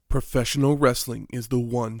Professional wrestling is the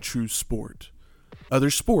one true sport. Other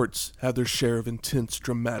sports have their share of intense,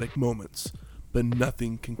 dramatic moments, but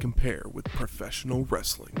nothing can compare with professional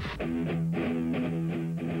wrestling.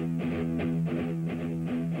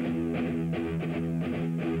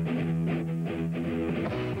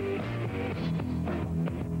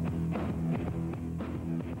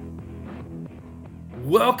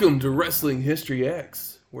 Welcome to Wrestling History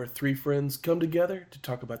X, where three friends come together to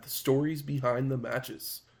talk about the stories behind the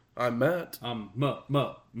matches. I'm Matt. I'm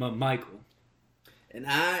Michael. And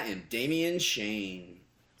I am Damian Shane.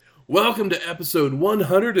 Welcome to episode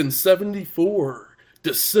 174,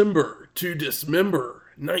 December to Dismember,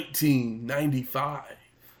 1995.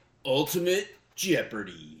 Ultimate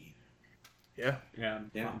Jeopardy. Yeah.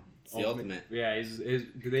 It's the ultimate. Yeah,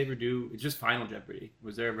 did they ever do... It's just Final Jeopardy.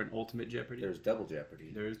 Was there ever an Ultimate Jeopardy? There's Double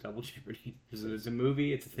Jeopardy. There is Double Jeopardy. It's a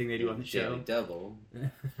movie. It's a thing they do on the show. Double.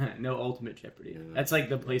 No Ultimate Jeopardy. No. That's like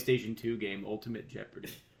the PlayStation 2 game, Ultimate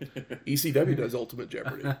Jeopardy. ECW does Ultimate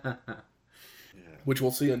Jeopardy, which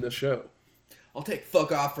we'll see in this show. I'll take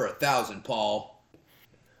fuck off for 1,000, Paul.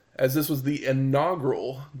 As this was the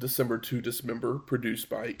inaugural December to Dismember produced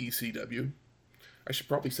by ECW. I should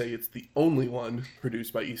probably say it's the only one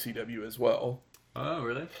produced by ECW as well. Oh,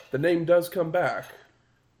 really? The name does come back.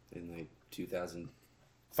 In like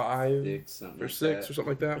 2005 or 6 or something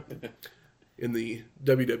like that. In the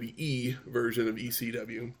WWE version of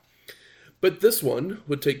ECW. But this one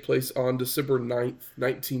would take place on December 9th,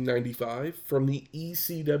 1995 from the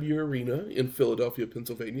ECW Arena in Philadelphia,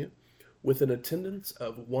 Pennsylvania, with an attendance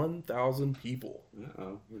of 1,000 people.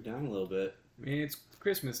 Uh-oh, we're down a little bit. I mean, it's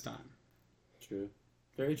Christmas time. True.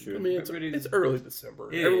 Very true. I mean, it's early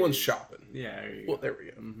December. Everyone's shopping. Yeah, there you Well, go. there we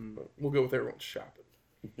go. Mm-hmm. We'll go with everyone's shopping.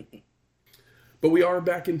 But we are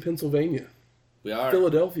back in Pennsylvania. We are.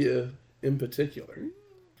 Philadelphia in particular.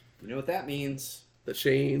 You know what that means? That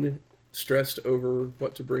Shane stressed over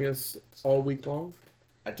what to bring us all week long.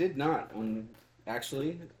 I did not.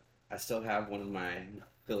 Actually, I still have one of my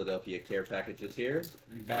Philadelphia care packages here.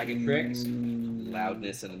 Bag of tricks.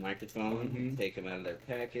 Loudness in the microphone. Mhm. Take them out of their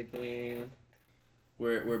packaging.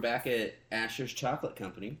 We're back at Asher's Chocolate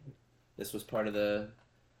Company. This was part of the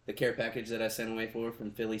care package that I sent away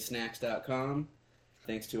from PhillySnacks.com.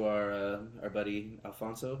 Thanks to our buddy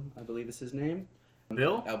Alfonso, I believe is his name.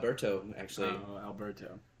 Bill? Alberto, actually. Oh,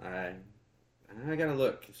 Alberto. I gotta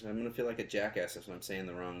look. I'm gonna feel like a jackass if I'm saying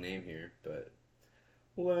the wrong name here, but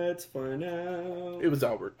let's find out. It was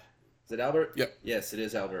Albert. Is it Albert? Yep. Yes, it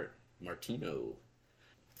is Albert Martino.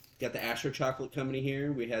 Got the Asher Chocolate Company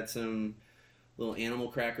here. We had some little animal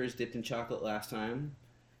crackers dipped in chocolate last time.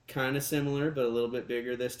 Kind of similar, but a little bit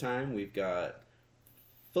bigger this time. We've got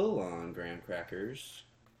full-on graham crackers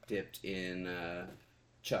dipped in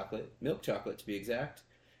chocolate, milk chocolate to be exact.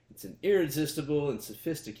 It's an irresistible and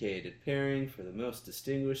sophisticated pairing for the most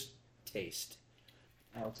distinguished taste.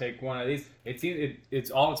 I'll take one of these. It's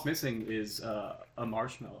all it's missing is a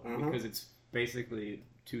marshmallow because it's basically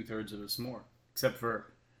 2/3 of a s'more, except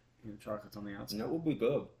for chocolate's on the outside. And that will be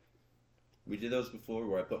good. We did those before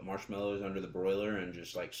where I put marshmallows under the broiler and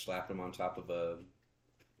just like slapped them on top of a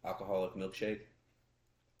alcoholic milkshake.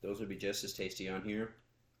 Those would be just as tasty on here.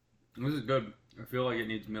 This is good. I feel like it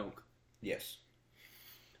needs milk. Yes.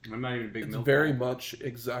 I'm not even a big It's milk very guy. much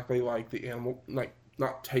exactly like the animal, like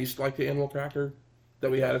not taste like the animal cracker that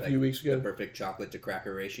we had a few weeks The ago. perfect chocolate to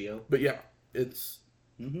cracker ratio. But yeah, it's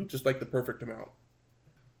Mm-hmm. just like the perfect amount.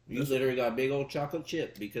 You literally got a big old chocolate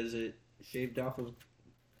chip because it shaved off of...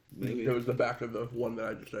 Maybe. It was the back of the one that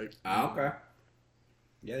I just ate. Ah, okay.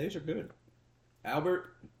 Yeah, these are good.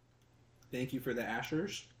 Albert, thank you for the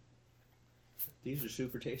Ashers. These are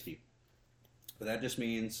super tasty. But that just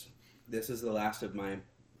means this is the last of my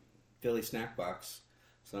Philly snack box,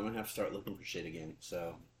 so I'm going to have to start looking for shit again.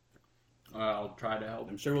 So I'll try to help.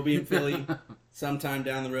 I'm sure we'll be in Philly sometime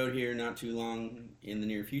down the road here, not too long in the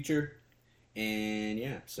near future. And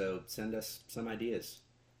yeah, so send us some ideas.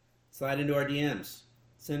 Slide into our DMs.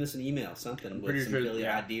 Send us an email, something with some Philly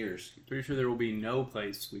ideas. Pretty sure there will be no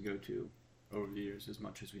place we go to over the years as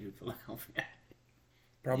much as we do Philadelphia.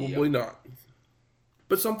 Probably not.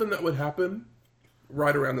 But something that would happen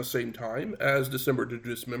right around the same time as December to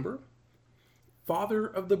Dismember, Father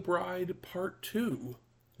of the Bride Part 2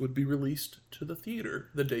 would be released to the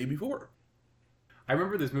theater the day before. I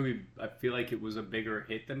remember this movie, I feel like it was a bigger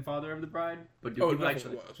hit than Father of the Bride. But It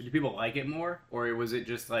definitely was. Did people like it more? Or was it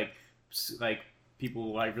just like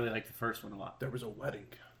people really liked the first one a lot? There was a wedding.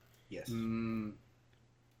 Yes.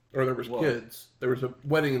 Or there was kids. There was a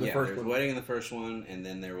wedding in the first there was one. a wedding in the first one, and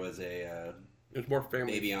then there was a It was more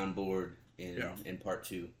family. baby on board in part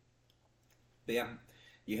 2. But yeah,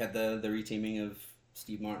 you had the reteaming of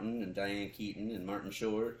Steve Martin and Diane Keaton and Martin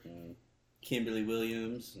Short and Kimberly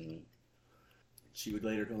Williams, and she would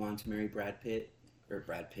later go on to marry Brad Pitt.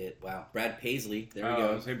 Wow, Brad Paisley. There we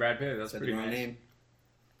go. Say Brad Pitt. That's pretty the wrong nice. name.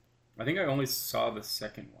 I think I only saw the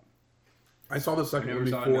second one. I saw the second one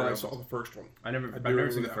before I saw the first one. I've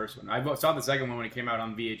never seen the first one. I saw the second one when it came out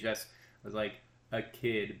on VHS. I was like a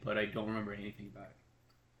kid, but I don't remember anything about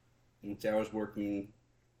it. I was working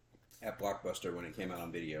at Blockbuster when it came out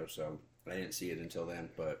on video, so I didn't see it until then.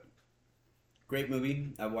 But great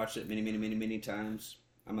movie. I've watched it many times.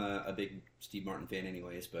 I'm a big Steve Martin fan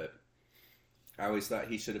anyways, but I always thought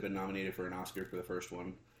he should have been nominated for an Oscar for the first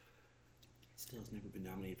one. Still has never been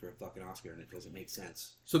nominated for a fucking Oscar, and it doesn't make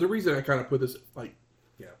sense. So the reason I kind of put this, like,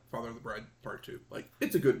 Father of the Bride Part 2, like,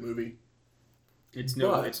 it's a good movie. It's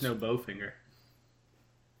no Bowfinger.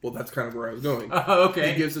 Well, that's kind of where I was going. Oh,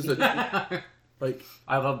 okay. He gives us a, like...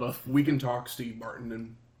 I love both. We can talk Steve Martin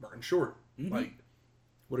and Martin Short. Mm-hmm. Like,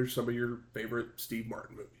 what are some of your favorite Steve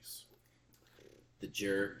Martin movies? The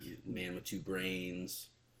Jerk, Man with Two Brains,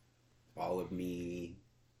 All of Me.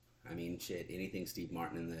 I mean, shit, anything Steve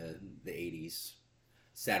Martin in the 80s.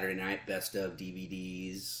 Saturday Night Best of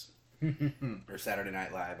DVDs. Or Saturday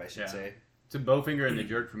Night Live, I should say. It's a Bowfinger and The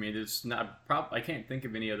Jerk for me. There's not... I can't think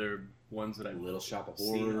of any other ones that I've Little Shop of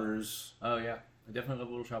Horrors. Oh, yeah. I definitely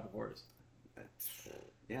love Little Shop of Horrors.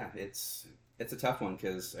 Yeah, it's a tough one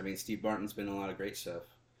because, I mean, Steve Martin's been in a lot of great stuff.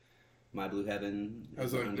 My Blue Heaven. My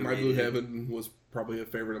Blue Heaven was probably a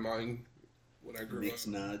favorite of mine when I grew up. Mixed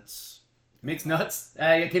Nuts. Mixed Nuts?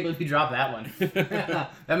 I can't believe you dropped that one.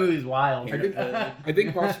 That movie's wild. I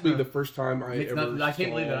think possibly the first time I can't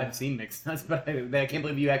believe that I've seen Mixed Nuts, but I can't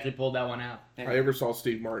believe you actually pulled that one out. I ever saw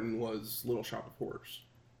Steve Martin was Little Shop of Horrors.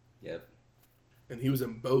 Yep. And he was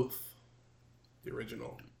in both the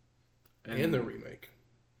original and the remake.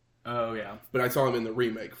 Oh, yeah. But I saw him in the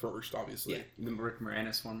remake first, obviously. Yeah, the Rick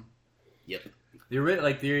Moranis one. Yep.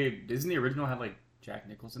 Doesn't the original have, like, Jack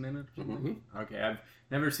Nicholson in it? Mm-hmm. Okay, I've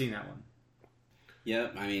never seen that one.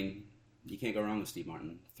 Yep, I mean, you can't go wrong with Steve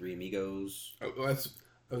Martin. Three Amigos. I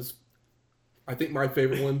think my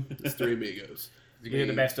favorite one is Three Amigos. You get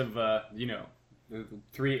the best of, the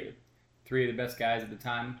three of the best guys at the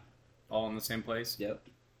time, all in the same place. Yep.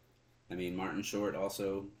 I mean, Martin Short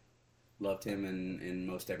also loved him in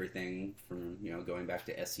most everything from, going back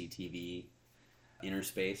to SCTV. Inner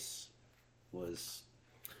Space was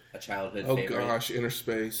a childhood favorite. Oh gosh, Inner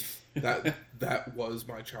Space. That was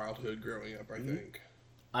my childhood growing up, I think.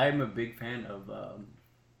 I'm a big fan of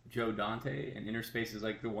Joe Dante, and Inner Space is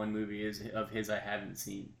like the one movie of his I haven't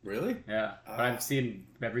seen. Really? Yeah. But I've seen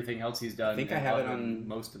everything else he's done. I think I have it on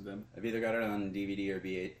most of them. I've either got it on DVD or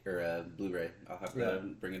V8 or Blu-ray. I'll have to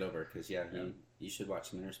bring it over because you should watch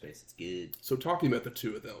some Inner Space. It's good. So talking about the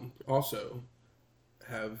two of them, also,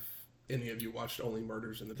 have any of you watched Only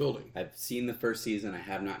Murders in the Building? I've seen the first season. I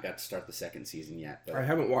have not got to start the second season yet. But I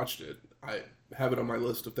haven't watched it. I have it on my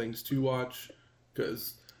list of things to watch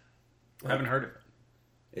because I haven't heard of it.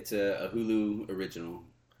 It's a Hulu original.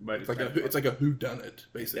 But it's like a whodunit,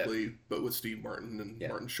 basically, but with Steve Martin and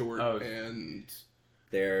Martin Short and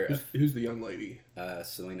who's the young lady?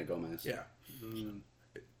 Selena Gomez. Yeah.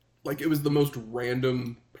 Like, it was the most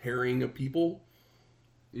random pairing of people.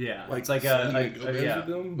 Yeah, like it's like a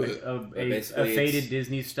faded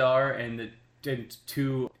Disney star and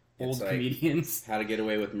two old comedians. How to Get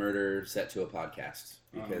Away with Murder set to a podcast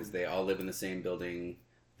because they all live in the same building.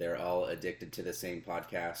 They're all addicted to the same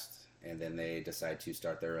podcast, and then they decide to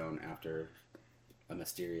start their own after a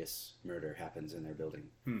mysterious murder happens in their building.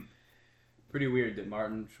 Pretty weird that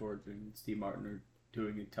Martin Short and Steve Martin are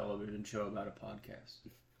doing a television show about a podcast.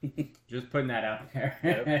 Just putting that out there.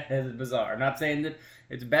 Yep. It's bizarre. I'm not saying that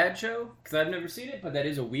it's a bad show because I've never seen it, but that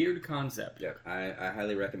is a weird concept. Yeah, I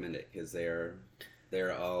highly recommend it because they're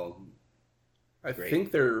all. I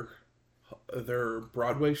think their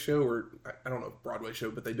Broadway show, or I don't know if Broadway show,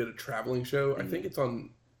 but they did a traveling show. I think it's on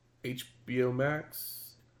HBO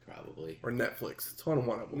Max, probably, or Netflix. It's on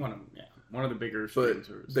one of them. One of the bigger. But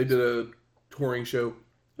they did a touring show.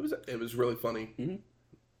 It was really funny. Mm-hmm.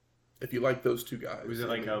 If you like those two guys. Was it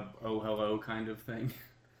like a oh hello kind of thing?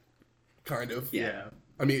 Kind of. Yeah.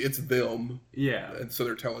 I mean, it's them. Yeah. And so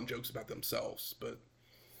they're telling jokes about themselves, but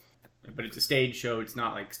it's a stage show. It's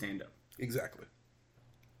not like stand up. Exactly.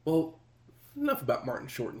 Well, enough about Martin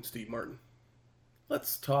Short and Steve Martin.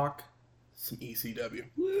 Let's talk some ECW.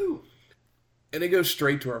 Woo! And it goes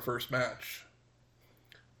straight to our first match.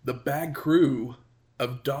 The Bad Crew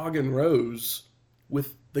of Dog and Rose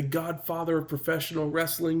with the godfather of professional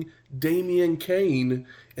wrestling, Damian Kane,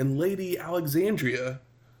 and Lady Alexandria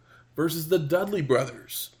versus the Dudley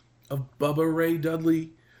Brothers of Bubba Ray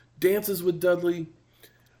Dudley, Dances with Dudley,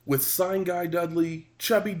 with Sign Guy Dudley,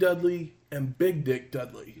 Chubby Dudley, and Big Dick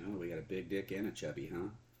Dudley. Oh, we got a big dick and a chubby, huh?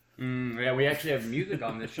 Yeah, we actually have music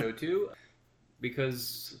on this show too,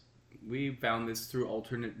 because we found this through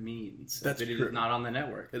alternate means. That's it true. is not on the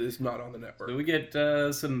network. It is not on the network. So we get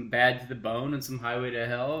some Bad to the Bone and some Highway to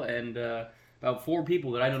Hell, and about 4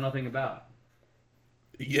 people that I know nothing about.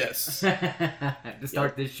 Yes. To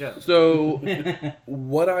start this show. So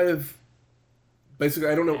what I've basically,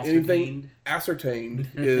 I don't know anything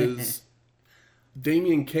Ascertained. is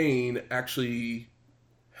Damian Kane actually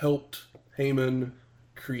helped Heyman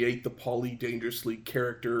create the Paulie Dangerously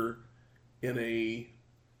character in a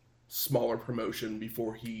smaller promotion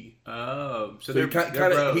before he. Oh, so he they're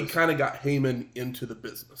kind of got Heyman into the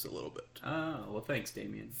business a little bit. Oh, well, thanks,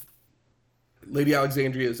 Damien. Lady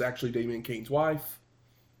Alexandria is actually Damian Kane's wife.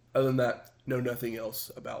 Other than that, know nothing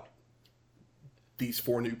else about these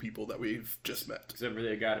 4 new people that we've just met. Except for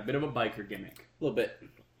they got a bit of a biker gimmick. A little bit.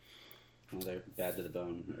 Well, they're bad to the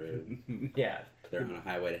bone. Or Yeah. they're on a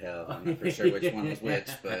highway to hell. I'm not for sure which one was which,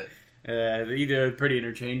 but... They're either pretty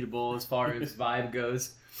interchangeable as far as vibe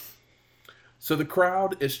goes. So the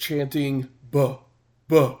crowd is chanting, buh,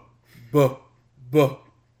 buh, buh, buh,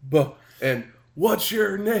 buh, and what's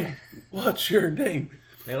your name? What's your name?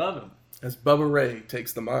 They love him. As Bubba Ray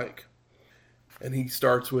takes the mic. And he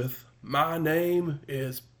starts with, my name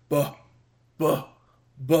is Buh, Buh,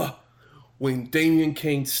 Buh. When Damian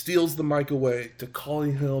Kane steals the mic away to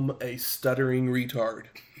calling him a stuttering retard.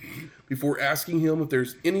 Before asking him if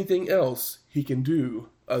there's anything else he can do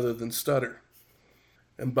other than stutter.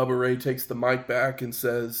 And Bubba Ray takes the mic back and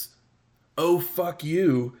says, oh, fuck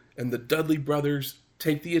you. And the Dudley brothers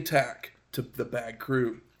take the attack to the Bad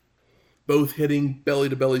Crew. Both hitting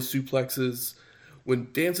belly-to-belly suplexes,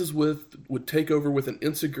 when Dances With would take over with an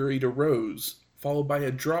enziguri to Rose, followed by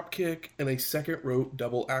a dropkick and a second rope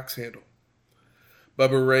double axe handle.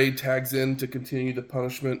 Bubba Ray tags in to continue the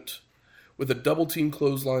punishment with a double-team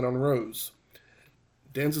clothesline on Rose.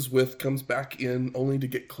 Dances With comes back in only to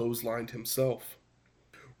get clotheslined himself.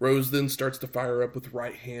 Rose then starts to fire up with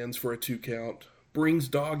right hands for a 2 count, brings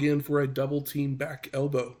Dog in for a double-team back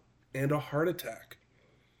elbow, and a heart attack.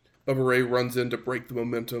 Bubba Ray runs in to break the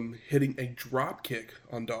momentum, hitting a drop kick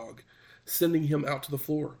on Dog, sending him out to the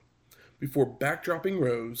floor, before backdropping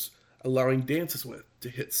Rose, allowing Dances With to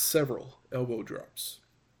hit several elbow drops.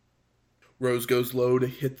 Rose goes low to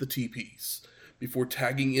hit the T-piece, before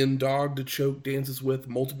tagging in Dog to choke Dances With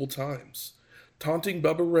multiple times, taunting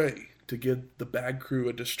Bubba Ray to give the Bad Crew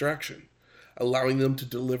a distraction, allowing them to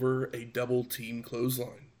deliver a double-team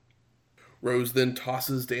clothesline. Rose then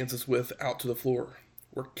tosses Dances With out to the floor,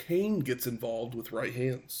 where Kane gets involved with right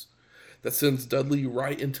hands. That sends Dudley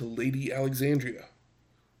right into Lady Alexandria.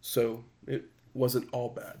 So, it wasn't all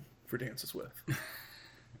bad for Dances With.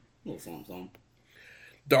 little something.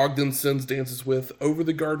 Dog then sends Dances With over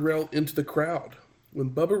the guardrail into the crowd,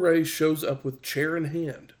 when Bubba Ray shows up with chair in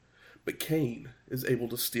hand, but Kane is able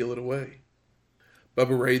to steal it away.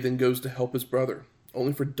 Bubba Ray then goes to help his brother,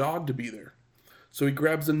 only for Dog to be there. So he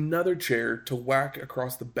grabs another chair to whack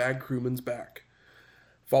across the Bad Crewman's back,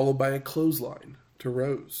 followed by a clothesline to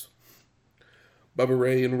Rose. Bubba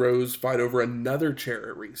Ray and Rose fight over another chair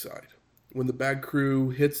at ringside, when the Bad Crew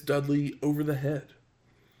hits Dudley over the head.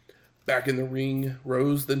 Back in the ring,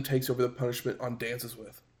 Rose then takes over the punishment on Dances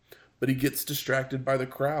With, but he gets distracted by the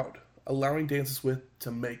crowd, allowing Dances With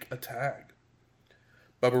to make a tag.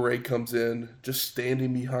 Bubba Ray comes in, just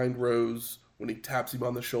standing behind Rose when he taps him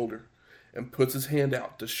on the shoulder, and puts his hand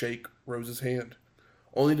out to shake Rose's hand,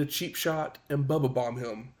 only to cheap shot and Bubba bomb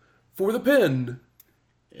him for the pin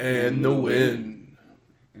and the win.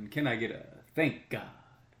 And can I get a thank God?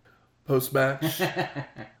 Post-match,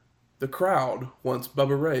 the crowd wants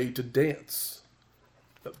Bubba Ray to dance,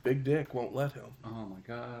 but Big Dick won't let him. Oh my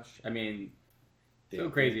gosh. I mean, Big so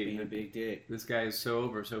crazy. Being a big dick. This guy is so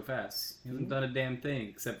over so fast. He hasn't done a damn thing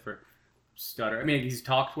except for stutter. I mean, he's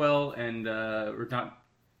talked well, and or not.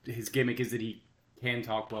 His gimmick is that he can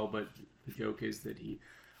talk well, but the joke is that he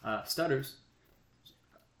stutters.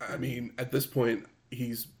 I mean, at this point,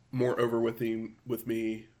 he's more over with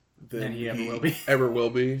me than he ever will be. Ever will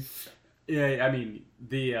be. Yeah, I mean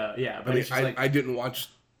but I mean, it's just like I didn't watch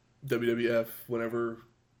WWF whenever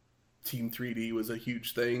Team 3D was a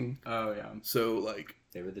huge thing. oh yeah, So like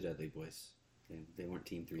They were the Dudley Boys. They weren't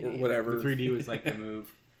Team 3D. whatever. the 3D was like the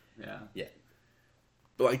move. Yeah, Yeah.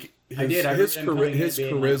 Like his his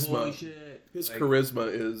charisma, his like,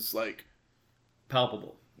 charisma is like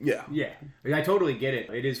palpable. yeah. Yeah, I totally get it.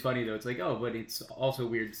 It is funny though. It's like, oh, but it's also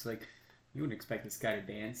weird. It's like you wouldn't expect this guy to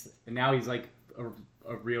dance, and now he's like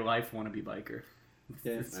a real life wannabe biker.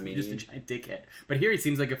 Yeah, It's I mean, just a giant dickhead. But here he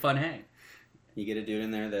seems like a fun hang. You get a dude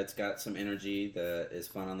in there that's got some energy, that is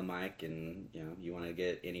fun on the mic, and you want to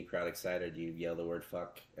get any crowd excited, you yell the word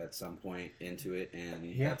fuck at some point into it,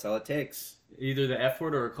 and that's all it takes. Either the F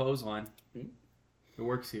word or a clothesline. It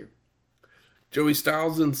works here. Joey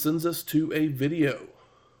Styles then sends us to a video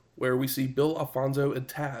where we see Bill Alfonso and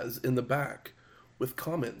Taz in the back with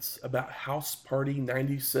comments about House Party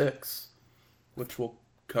 96, which we'll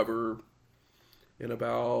cover in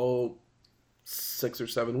about 6 or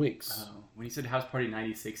 7 weeks. When you said House Party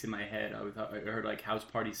 96 in my head, I heard like House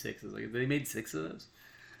Party 6. I was like, they made 6 of those?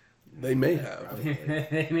 They may have.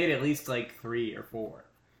 They made at least like 3 or 4.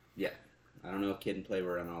 Yeah. I don't know if Kid and Play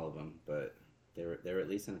were on all of them, but they were at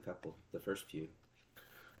least in a couple, the first few.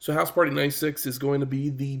 So House Party 96 is going to be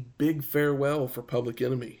the big farewell for Public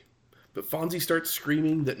Enemy. But Fonzie starts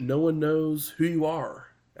screaming that no one knows who you are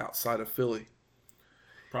outside of Philly.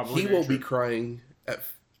 Probably he won't be crying at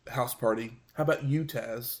House Party. How about you,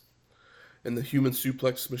 Taz? And the Human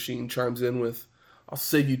Suplex Machine chimes in with, I'll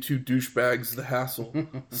save you 2 douchebags the hassle.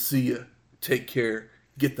 See ya. Take care.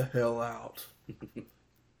 Get the hell out.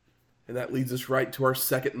 And that leads us right to our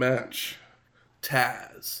second match.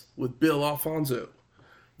 Taz with Bill Alfonso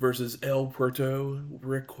versus El Puerto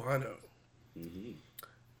Riquano. Mm-hmm.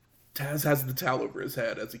 Taz has the towel over his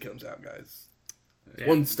head as he comes out, guys. Yeah.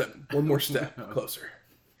 One more step closer.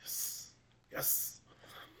 Yes.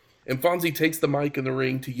 And Fonzie takes the mic in the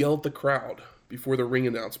ring to yell at the crowd before the ring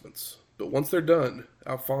announcements. But once they're done,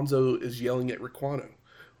 Alfonso is yelling at Riquano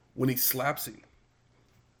when he slaps him.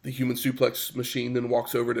 The Human Suplex Machine then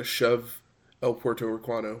walks over to shove El Puerto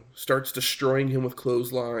Riquano, starts destroying him with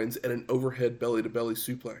clotheslines and an overhead belly-to-belly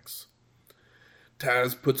suplex.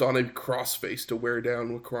 Taz puts on a crossface to wear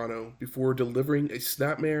down Riquano before delivering a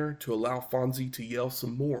snapmare to allow Fonzie to yell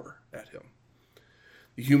some more at him.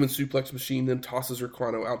 The Human Suplex Machine then tosses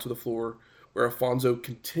Riquano out to the floor, where Alfonso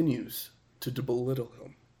continues to belittle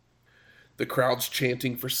him. The crowd's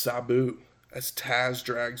chanting for Sabu as Taz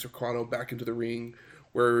drags Riquano back into the ring,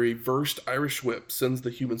 where a reversed Irish whip sends the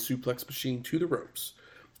Human Suplex Machine to the ropes,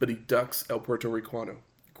 but he ducks El Puerto Riquano,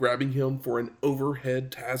 grabbing him for an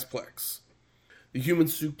overhead Tazplex. The Human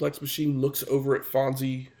Suplex Machine looks over at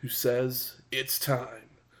Fonzie, who says, "It's time.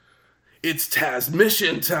 It's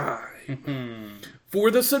Tazmission time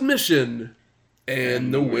for the submission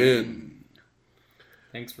and the win."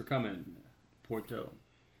 Thanks for coming, Porto.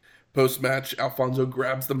 Post-match, Alfonso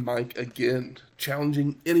grabs the mic again,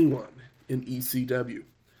 challenging anyone in ECW,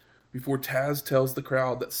 before Taz tells the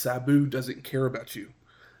crowd that Sabu doesn't care about you,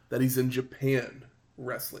 that he's in Japan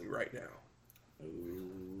wrestling right now. Ooh.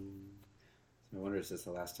 I wonder, is this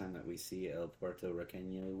the last time that we see El Puerto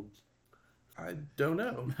Riqueño? I don't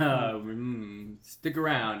know. Stick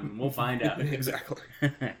around and we'll find out. Exactly.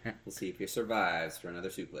 We'll see if he survives for another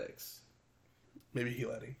suplex. Maybe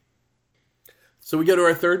he'll let him. So we go to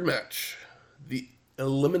our third match. The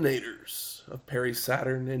Eliminators of Perry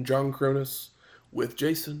Saturn and John Cronus with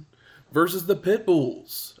Jason versus the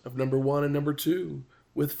Pitbulls of number 1 and number 2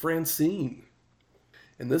 with Francine.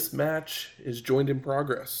 And this match is joined in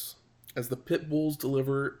progress as the Pitbulls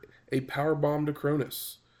deliver a powerbomb to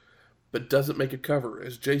Cronus, but doesn't make a cover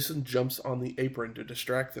as Jason jumps on the apron to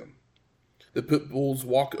distract them. The Pitbulls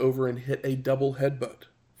walk over and hit a double headbutt,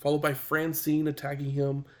 followed by Francine attacking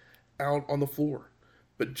him out on the floor,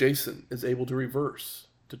 but Jason is able to reverse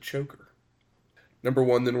to choke her. Number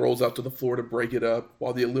 1 then rolls out to the floor to break it up,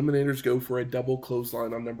 while the Eliminators go for a double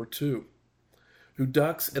clothesline on number 2, who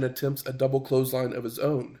ducks and attempts a double clothesline of his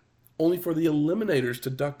own, only for the Eliminators to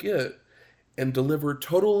duck it and deliver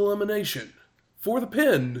total elimination for the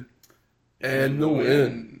pin and the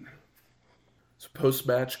win. So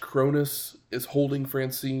post-match, Cronus is holding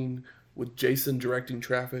Francine with Jason directing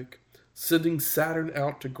traffic, sending Saturn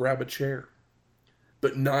out to grab a chair.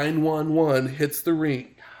 But 911 hits the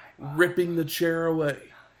ring, ripping the chair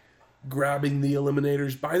away, grabbing the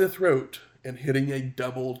Eliminators by the throat and hitting a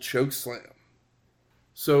double choke slam.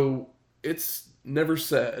 So it's never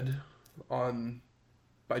said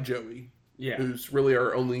by Joey, who's really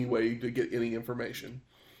our only way to get any information.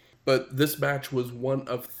 But this match was one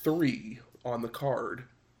of 3 on the card,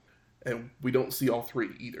 and we don't see all 3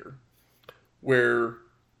 either, where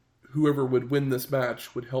whoever would win this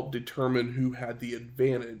match would help determine who had the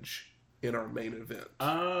advantage in our main event.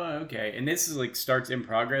 Oh, okay. And this is starts in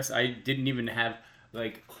progress. I didn't even have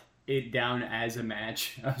it down as a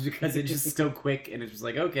match because it's just so quick and it's just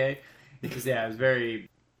okay. Because it was very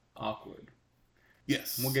awkward.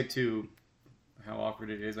 Yes. And we'll get to how awkward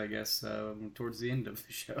it is, I guess, towards the end of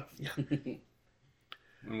the show.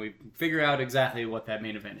 When we figure out exactly what that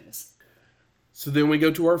main event is. So then we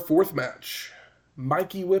go to our 4th match.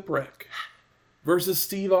 Mikey Whipwreck versus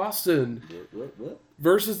Steve Austin What?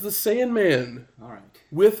 versus the Sandman All right.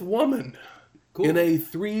 with Woman Cool. in a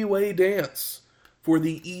 3-way dance for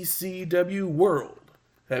the ECW World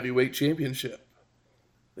Heavyweight Championship.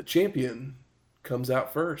 The champion comes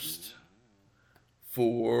out first.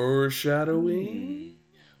 Foreshadowing.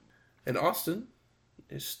 And Austin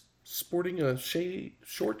is sporting a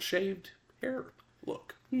short shaved hair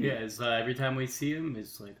look. Yeah, it's, every time we see him,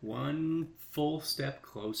 it's like one full step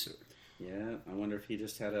closer. Yeah, I wonder if he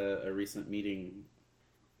just had a recent meeting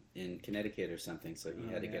in Connecticut or something, so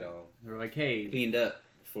he had to get all They're like, hey, cleaned up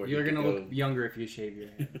before you're he could gonna go. look younger if you shave your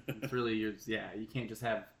hair. It's really, you can't just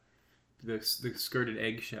have the skirted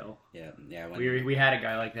eggshell. Yeah. We had a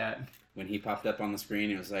guy like that. When he popped up on the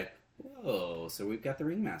screen, it was like, whoa, so we've got the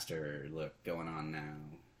Ringmaster look going on now.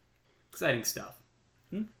 Exciting stuff.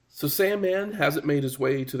 So Sandman hasn't made his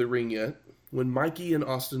way to the ring yet when Mikey and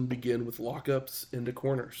Austin begin with lockups into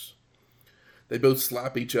corners. They both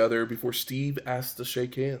slap each other before Steve asks to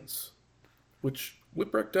shake hands, which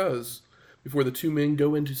Whipwreck does before the two men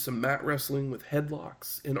go into some mat wrestling with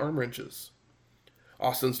headlocks and arm wrenches.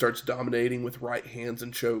 Austin starts dominating with right hands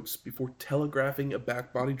and chokes before telegraphing a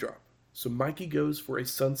back body drop, so Mikey goes for a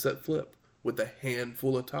sunset flip with a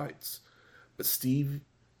handful of tights, but Steve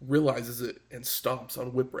realizes it and stomps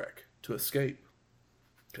on Whipwreck to escape,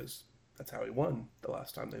 because that's how he won the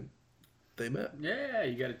last time they met. Yeah,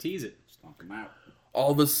 you gotta tease it. Stomp him out.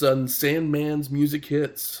 All of a sudden, Sandman's music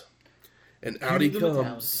hits, and out he Cue the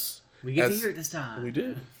comes. We get to As- hear it this time. We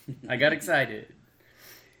did. I got excited.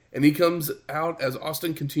 And he comes out as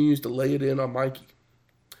Austin continues to lay it in on Mikey.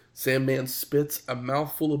 Sandman spits a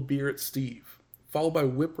mouthful of beer at Steve, followed by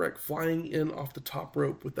Whipwreck flying in off the top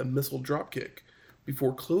rope with a missile dropkick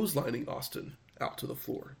before clotheslining Austin out to the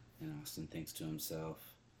floor. And Austin thinks to himself,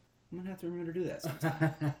 I'm going to have to remember to do that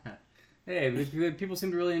sometime. Hey, people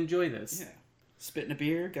seem to really enjoy this. Yeah. Spitting a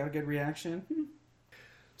beer, got a good reaction.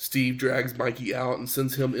 Steve drags Mikey out and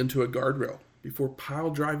sends him into a guardrail before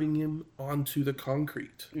pile driving him onto the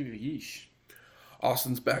concrete. Ooh, yeesh.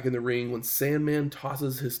 Austin's back in the ring when Sandman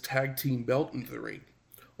tosses his tag team belt into the ring,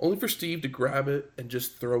 only for Steve to grab it and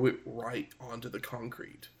just throw it right onto the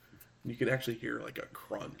concrete. You can actually hear like a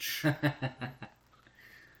crunch.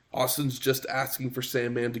 Austin's just asking for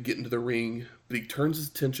Sandman to get into the ring, but he turns his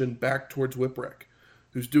attention back towards Whipwreck,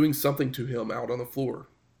 who's doing something to him out on the floor,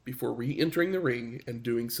 before re-entering the ring and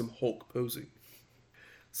doing some Hulk posing.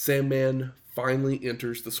 Sandman finally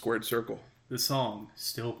enters the squared circle, The song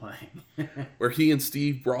still playing. where he and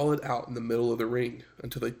Steve brawl it out in the middle of the ring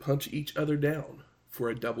until they punch each other down for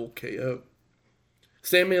a double KO.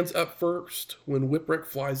 Sandman's up first when Whipwreck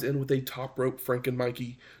flies in with a top rope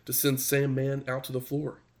Franken-Mikey to send Sandman out to the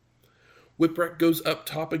floor. Whipwreck goes up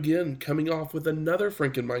top again, coming off with another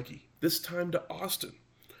Franken-Mikey, this time to Austin,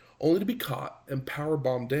 only to be caught and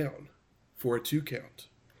powerbombed down for a 2 count.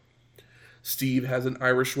 Steve has an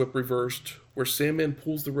Irish whip reversed, where Sandman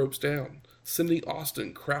pulls the ropes down, sending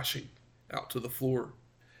Austin crashing out to the floor.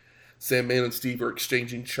 Sandman and Steve are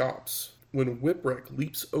exchanging chops when Whipwreck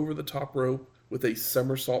leaps over the top rope with a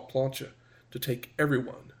somersault plancha to take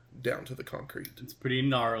everyone down to the concrete. It's a pretty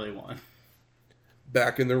gnarly one.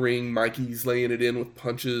 Back in the ring, Mikey's laying it in with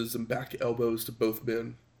punches and back elbows to both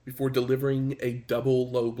men before delivering a double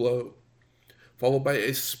low blow, followed by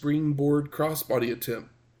a springboard crossbody attempt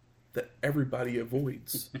that everybody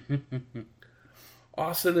avoids.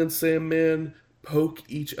 Austin and Sandman poke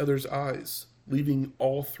each other's eyes, leaving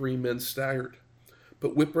all 3 men staggered,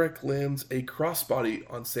 but Whipwreck lands a crossbody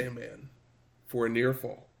on Sandman for a near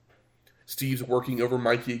fall. Steve's working over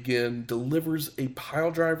Mikey again, delivers a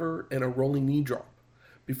pile driver and a rolling knee drop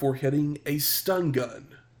before hitting a stun gun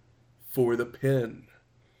for the pin.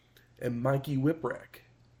 And Mikey Whipwreck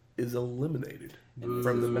is eliminated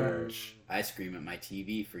from the match. I scream at my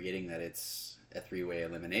TV, forgetting that it's a 3-way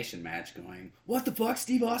elimination match, going, what the fuck,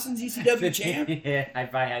 Steve Austin's ECW champ? Yeah, I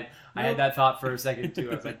had that thought for a second too.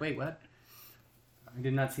 I was like, wait, what? I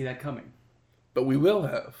did not see that coming. But we will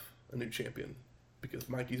have a new champion because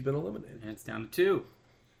Mikey's been eliminated. And it's down to 2.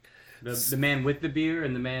 The man with the beer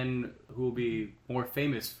and the man who will be more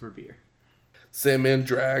famous for beer. Sandman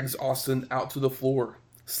drags Austin out to the floor,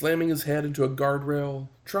 slamming his head into a guardrail,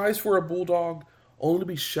 tries for a bulldog, only to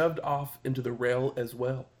be shoved off into the rail as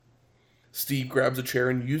well. Steve grabs a chair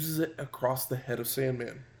and uses it across the head of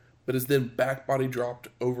Sandman, but is then back body dropped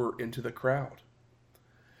over into the crowd.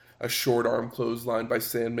 A short arm clothesline by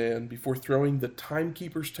Sandman before throwing the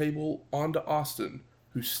timekeeper's table onto Austin,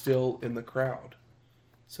 who's still in the crowd.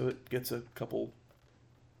 So it gets a couple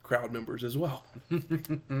crowd members as well.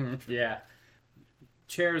 Yeah.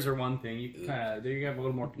 Chairs are one thing. You have a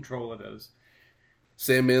little more control of those.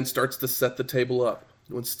 Sandman starts to set the table up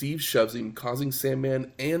when Steve shoves him, causing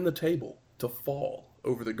Sandman and the table to fall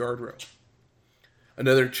over the guardrail.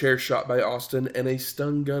 Another chair shot by Austin and a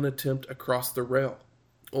stun gun attempt across the rail,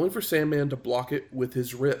 only for Sandman to block it with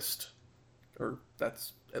his wrist. Or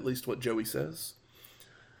that's at least what Joey says.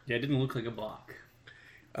 Yeah, it didn't look like a block.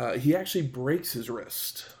 He actually breaks his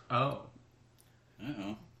wrist. Oh.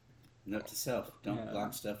 Uh-oh. Note to self, don't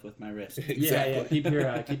block stuff with my wrist. Exactly.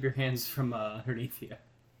 Yeah, keep your hands from underneath you.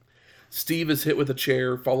 Steve is hit with a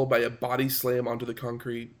chair, followed by a body slam onto the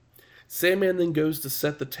concrete. Sandman then goes to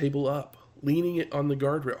set the table up, leaning it on the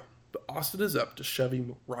guardrail, but Austin is up to shove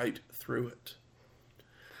him right through it.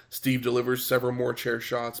 Steve delivers several more chair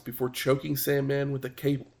shots before choking Sandman with a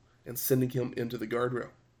cable and sending him into the guardrail.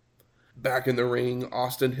 Back in the ring,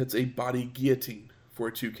 Austin hits a body guillotine for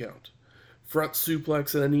a 2 count. Front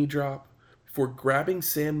suplex and a knee drop before grabbing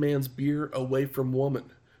Sandman's beer away from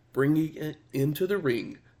Woman, bringing it into the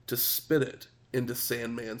ring to spit it into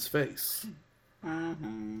Sandman's face.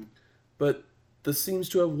 But this seems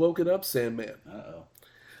to have woken up Sandman.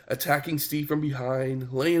 Attacking Steve from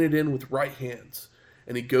behind, laying it in with right hands,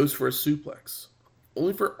 and he goes for a suplex,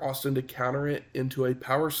 only for Austin to counter it into a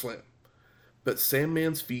power slam. But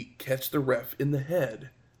Sandman's feet catch the ref in the head,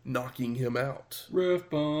 knocking him out. Ref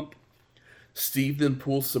bump. Steve then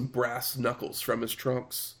pulls some brass knuckles from his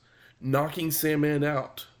trunks, knocking Sandman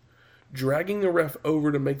out, dragging the ref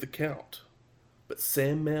over to make the count. But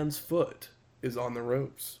Sandman's foot is on the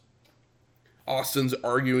ropes. Austin's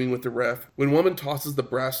arguing with the ref when Woman tosses the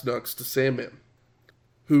brass knucks to Sandman,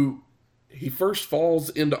 who he first falls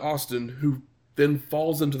into Austin, who then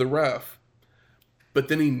falls into the ref, but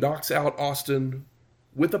then he knocks out Austin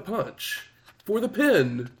with a punch for the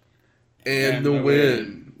pin and the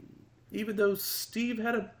win. Even though Steve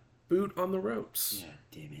had a boot on the ropes. Yeah,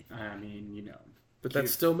 damn it. I mean, you know. But that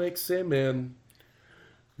still makes Sandman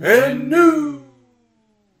and new.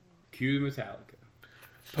 Cue Metallica.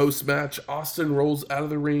 Post-match, Austin rolls out of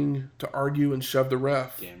the ring to argue and shove the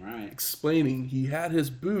ref. Damn right. Explaining he had his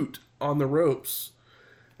boot on the ropes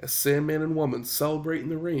as Sandman and Woman celebrate in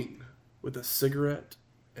the ring with a cigarette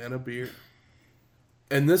and a beer.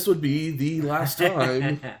 And this would be the last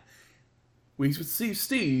time we would see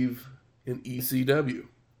Steve in ECW,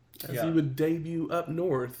 as he would debut up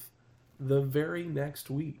north the very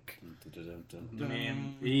next week.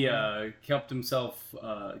 Man, he kept himself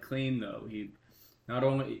clean though.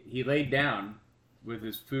 He laid down with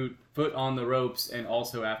his foot on the ropes, and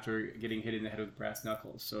also after getting hit in the head with brass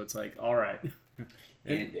knuckles. So it's like, all right.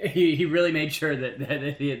 And he really made sure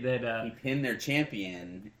that he pinned their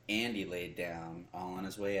champion and he laid down all on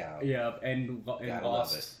his way out. Yeah, and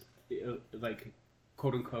lost, like,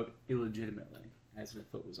 quote unquote, illegitimately, as the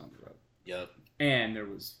foot was on the rope. Yep. And there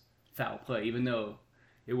was foul play, even though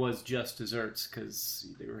it was just desserts because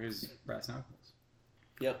they were his brass knuckles.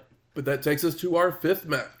 Yep. But that takes us to our 5th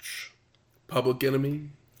match. Public Enemy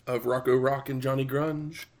of Rocco Rock and Johnny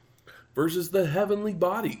Grunge versus the Heavenly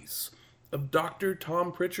Bodies of Dr.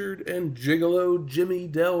 Tom Pritchard and Gigolo Jimmy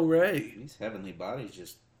Del Rey. These Heavenly Bodies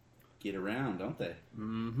just get around, don't they?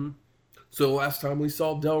 Mm-hmm. So the last time we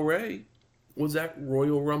saw Del Rey was at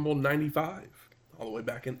Royal Rumble 95, all the way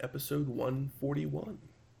back in episode 141.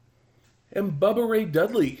 And Bubba Ray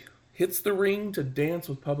Dudley hits the ring to dance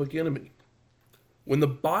with Public Enemy, when the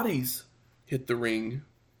Bodies hit the ring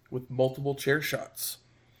with multiple chair shots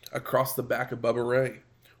across the back of Bubba Ray,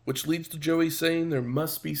 which leads to Joey saying there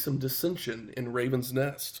must be some dissension in Raven's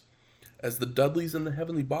Nest, as the Dudleys and the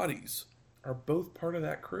Heavenly Bodies are both part of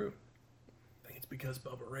that crew. I think it's because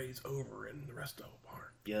Bubba Ray's over and the rest of them aren't.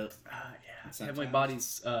 Yep. Yeah. Heavenly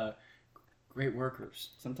Bodies, great workers.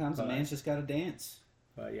 Sometimes a man's just got to dance.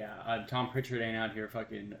 But yeah, Tom Pritchard ain't out here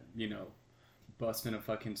fucking, busting a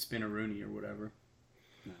fucking spinneroonie or whatever.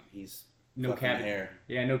 No, he's no cabbage hair.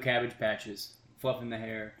 Yeah, no cabbage patches. Fluffing the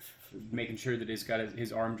hair, making sure that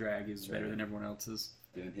his arm drag is better than everyone else's.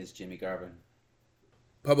 Doing his Jimmy Garvin.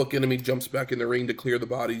 Public Enemy jumps back in the ring to clear the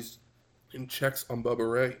Bodies and checks on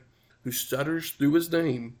Bubba Ray, who stutters through his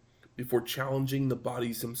name before challenging the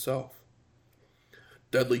Bodies himself.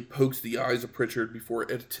 Dudley pokes the eyes of Pritchard before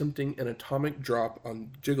attempting an atomic drop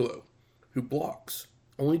on Gigolo, who blocks,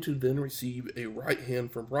 only to then receive a right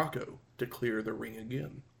hand from Rocco to clear the ring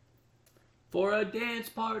again. For a dance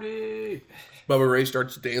party! Bubba Ray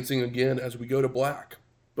starts dancing again as we go to black,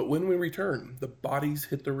 but when we return, the Bodies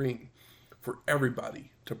hit the ring for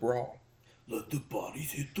everybody to brawl. Let the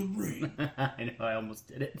Bodies hit the ring. I know, I almost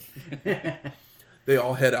did it. They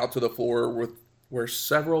all head out to the floor where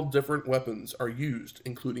several different weapons are used,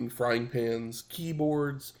 including frying pans,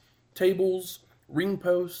 keyboards, tables, ring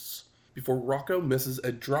posts, before Rocco misses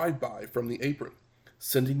a drive-by from the apron,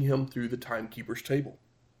 sending him through the timekeeper's table.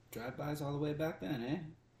 Drive-bys all the way back then, eh?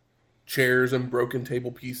 Chairs and broken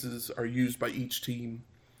table pieces are used by each team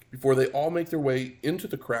before they all make their way into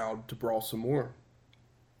the crowd to brawl some more.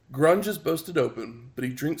 Grunge is busted open, but he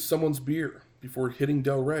drinks someone's beer before hitting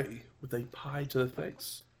Del Rey with a pie to the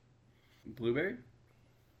face. Blueberry?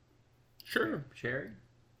 Sure. Cherry?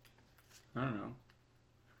 I don't know.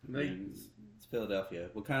 It's Philadelphia.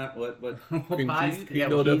 What kind of what Cream pies? cheese? Yeah,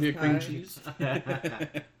 Philadelphia pie. cream cheese?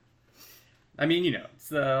 I mean, you know, it's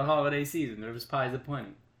the holiday season. There's pies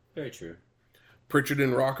aplenty. Very true. Pritchard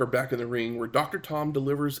and Rock are back in the ring where Dr. Tom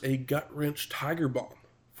delivers a gut-wrench tiger bomb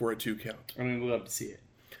for a 2 count. I mean, we'd love to see it.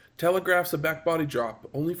 Telegraphs a back body drop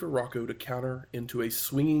only for Rocco to counter into a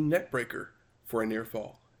swinging neckbreaker for a near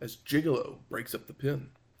fall as Gigolo breaks up the pin.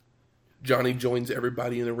 Johnny joins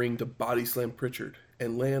everybody in the ring to body slam Pritchard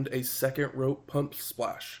and land a second rope pump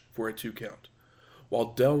splash for a 2 count,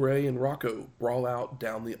 while Del Rey and Rocco brawl out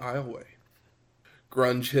down the aisleway.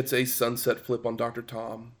 Grunge hits a sunset flip on Dr.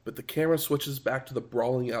 Tom, but the camera switches back to the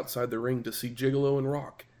brawling outside the ring to see Gigolo and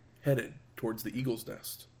Rock headed towards the Eagle's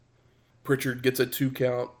Nest. Pritchard gets a 2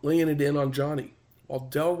 count, laying it in on Johnny, while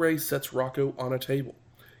Del Rey sets Rocco on a table,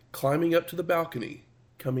 climbing up to the balcony,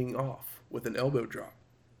 coming off with an elbow drop.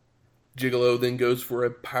 Gigolo then goes for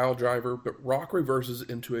a pile driver, but Rock reverses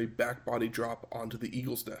into a back body drop onto the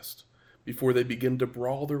Eagle's Nest before they begin to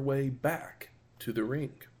brawl their way back to the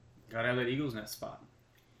ring. Gotta have that Eagle's Nest spot.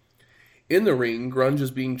 In the ring, Grunge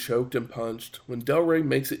is being choked and punched when Del Rey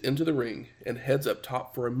makes it into the ring and heads up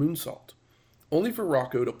top for a moonsault, only for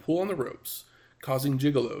Rocco to pull on the ropes, causing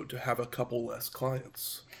Gigolo to have a couple less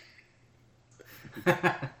clients.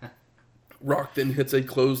 Rock then hits a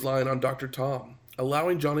clothesline on Dr. Tom,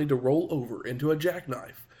 allowing Johnny to roll over into a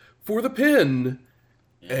jackknife for the pin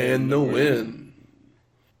and the win.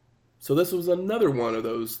 So this was another one of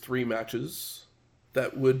those 3 matches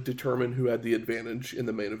that would determine who had the advantage in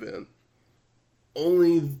the main event.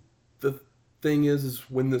 Only the thing is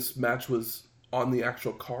when this match was on the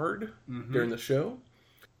actual card during the show,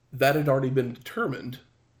 that had already been determined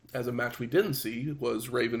as a match we didn't see was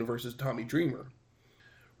Raven versus Tommy Dreamer.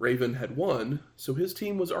 Raven had won, so his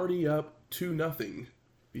team was already up 2-0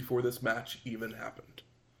 before this match even happened.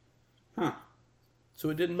 Huh. So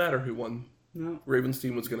it didn't matter who won. No. Raven's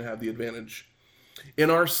team was going to have the advantage. In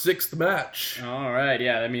our 6th match. All right,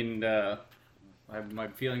 yeah, I mean, my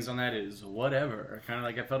feelings on that is whatever. Kind of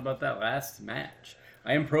like I felt about that last match.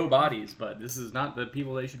 I am pro bodies, but this is not the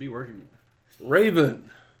people they should be working with. Raven.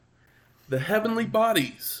 The heavenly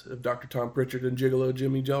bodies of Dr. Tom Pritchard and Gigolo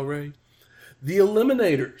Jimmy Del Rey. The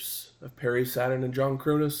Eliminators of Perry Saturn and John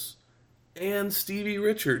Cronus. And Stevie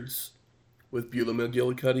Richards with Beulah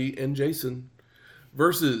McGillicuddy and Jason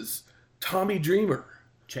versus Tommy Dreamer.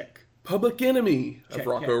 Check. Public Enemy of Check,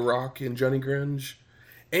 Rocco check. Rock and Johnny Grunge,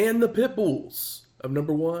 and the Pitbulls of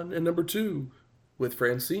number 1 and number 2 with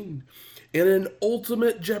Francine in an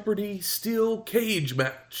Ultimate Jeopardy steel cage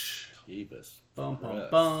match. Jeebus. Bum, bum,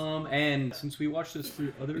 bum. And since we watched this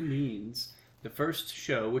through other means, the first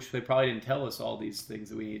show, which they probably didn't tell us all these things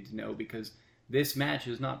that we need to know because this match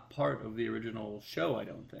is not part of the original show, I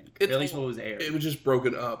don't think. At least what was aired. It was just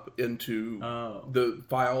broken up into the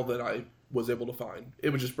file that I was able to find. It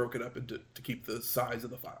was just broken up into to keep the size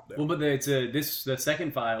of the file down. Well, but the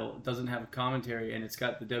second file doesn't have a commentary, and it's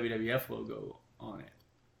got the WWF logo on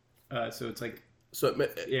it. So it's like,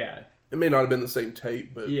 it may not have been the same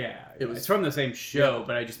tape, but it's from the same show.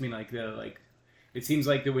 But I just mean it seems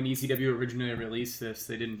like that when ECW originally released this,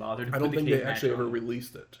 they didn't bother to. I don't think they actually ever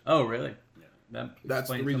released it. Oh, really? That's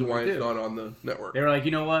the reason why it's not on the network. They were like,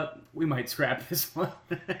 you know what? We might scrap this one.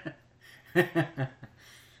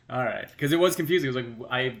 All right, because it was confusing. It was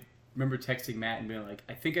like I remember texting Matt and being like,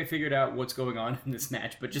 "I think I figured out what's going on in this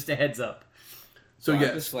match, but just a heads up." So I'm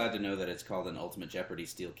just glad to know that it's called an Ultimate Jeopardy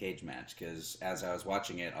steel cage match because as I was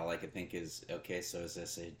watching it, all I could think is, okay, so is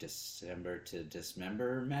this a December to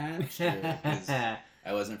Dismember match? I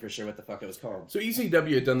wasn't for sure what the fuck it was called. So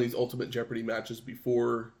ECW had done these Ultimate Jeopardy matches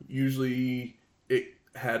before. Usually, it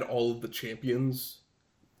had all of the champions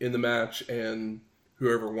in the match, and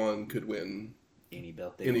whoever won could win any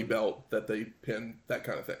belt that they pin, that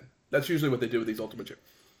kind of thing. That's usually what they do with these Ultimate Jeopardy.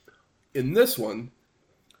 In this one,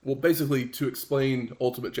 well, basically, to explain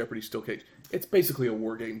Ultimate Jeopardy Steel Cage, it's basically a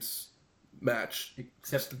War Games match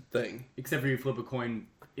thing. Except for you flip a coin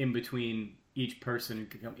in between each person who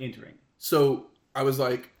could come entering. So I was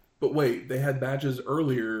like, but wait, they had matches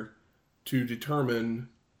earlier to determine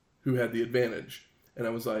who had the advantage. And I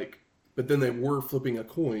was like, but then they were flipping a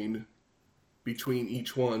coin between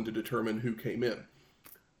each one to determine who came in.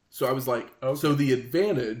 So I was like, so the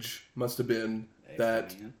advantage must have been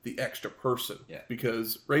the extra person. Yeah.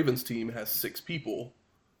 Because Raven's team has 6 people,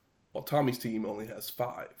 while Tommy's team only has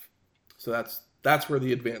 5. So that's where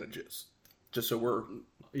the advantage is. Just so we're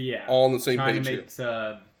all on the same page here. Trying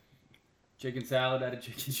to make chicken salad out of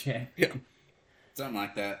chicken shank. Yeah. Something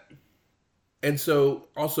like that. And so,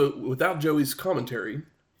 also, without Joey's commentary,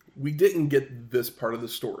 we didn't get this part of the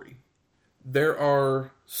story. There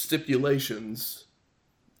are stipulations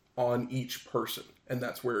on each person, and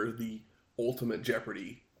that's where the ultimate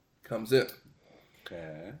jeopardy comes in.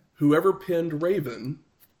 Okay. Whoever pinned Raven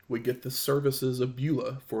would get the services of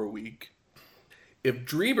Beulah for a week. If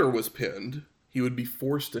Dreamer was pinned, he would be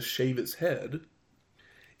forced to shave his head.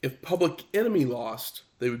 If Public Enemy lost,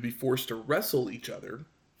 they would be forced to wrestle each other.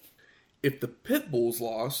 If the Pitbulls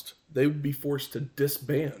lost, they would be forced to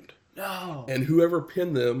disband. No. And whoever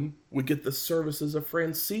pinned them would get the services of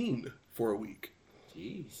Francine for a week.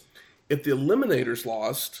 Jeez. If the Eliminators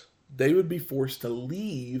lost, they would be forced to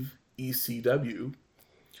leave ECW,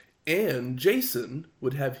 and Jason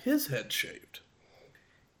would have his head shaved.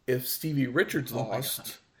 If Stevie Richards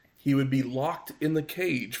lost, he would be locked in the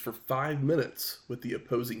cage for 5 minutes with the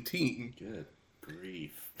opposing team. Good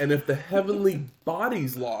grief. And if the Heavenly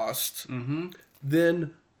Bodies lost,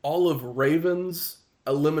 then all of Raven's,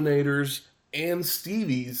 Eliminators, and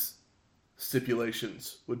Stevie's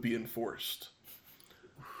stipulations would be enforced.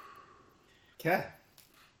 Okay.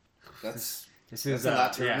 That's a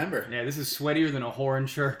lot to remember. Yeah, this is sweatier than a whore in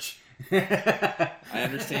church. I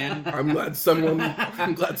understand. I'm glad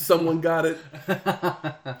someone got it.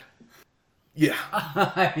 Yeah.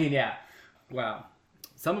 I mean, yeah. Wow.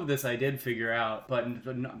 Some of this I did figure out, but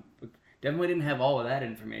definitely didn't have all of that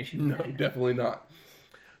information. No, definitely not.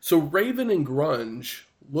 So Raven and Grunge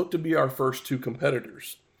look to be our first 2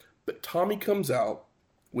 competitors, but Tommy comes out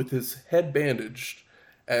with his head bandaged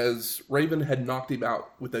as Raven had knocked him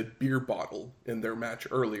out with a beer bottle in their match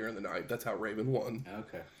earlier in the night. That's how Raven won.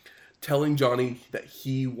 Okay. Telling Johnny that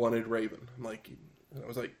he wanted Raven. I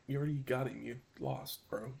was like, you already got him. You lost,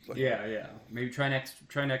 bro. Like, yeah. Maybe try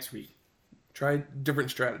next week. Try a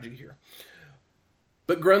different strategy here.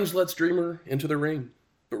 But Grunge lets Dreamer into the ring.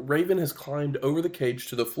 But Raven has climbed over the cage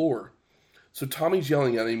to the floor. So Tommy's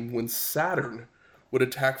yelling at him when Saturn would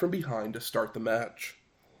attack from behind to start the match.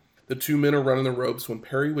 The 2 men are running the ropes when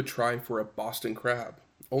Perry would try for a Boston Crab,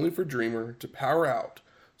 only for Dreamer to power out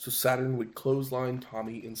so Saturn would clothesline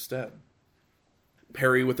Tommy instead.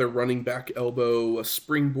 Perry with a running back elbow, a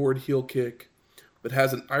springboard heel kick, but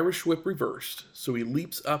has an Irish whip reversed, so he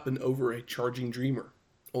leaps up and over a charging Dreamer,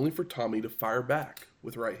 only for Tommy to fire back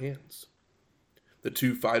with right hands. The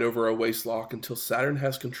 2 fight over a waist lock until Saturn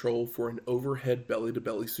has control for an overhead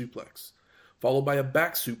belly-to-belly suplex, followed by a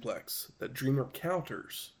back suplex that Dreamer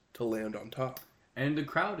counters to land on top. And the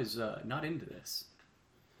crowd is not into this.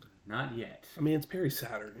 Not yet. I mean, it's Perry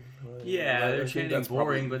Saturn. Yeah, they're chanting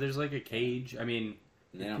boring, but there's like a cage. I mean,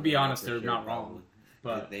 to be honest, they're not wrong.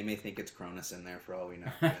 But they may think it's Cronus in there for all we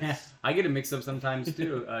know. I get it mixed up sometimes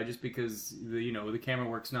too, just because the camera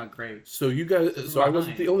work's not great. So you guys, I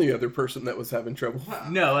wasn't the only other person that was having trouble.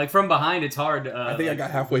 No, like from behind, it's hard. I think I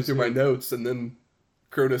got halfway through my notes, and then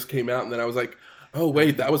Cronus came out, and then I was like, "Oh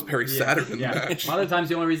wait, that was Perry Saturn in the match." A lot of times,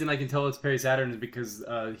 the only reason I can tell it's Perry Saturn is because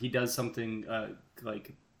he does something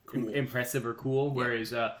like cool. Impressive or cool,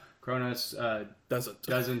 whereas Cronus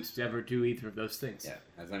doesn't ever do either of those things. Yeah,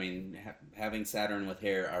 as I mean, having Saturn with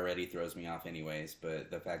hair already throws me off anyways,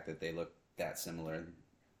 but the fact that they look that similar.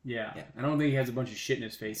 Yeah. I don't think he has a bunch of shit in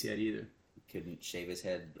his face yet either. Couldn't shave his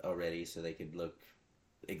head already so they could look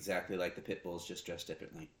exactly like the Pitbulls, just dressed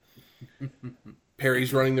differently.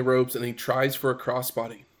 Perry's running the ropes and he tries for a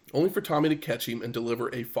crossbody, only for Tommy to catch him and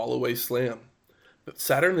deliver a fall-away slam. But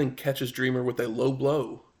Saturn then catches Dreamer with a low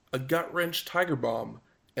blow, a gut-wrench tiger bomb,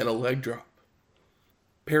 and a leg drop.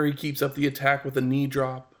 Perry keeps up the attack with a knee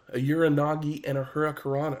drop, a Uranagi, and a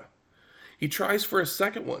Hurricanrana. He tries for a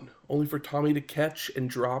second one, only for Tommy to catch and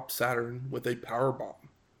drop Saturn with a power bomb.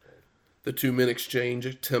 The 2 men exchange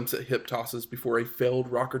attempts at hip tosses before a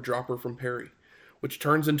failed rocker dropper from Perry, which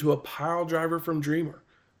turns into a pile driver from Dreamer,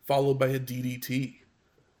 followed by a DDT.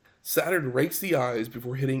 Saturn rakes the eyes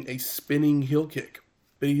before hitting a spinning heel kick,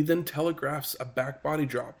 but he then telegraphs a back body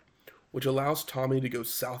drop, which allows Tommy to go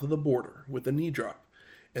south of the border with a knee drop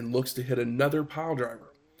and looks to hit another pile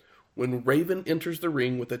driver, when Raven enters the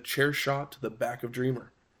ring with a chair shot to the back of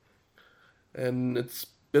Dreamer. And it's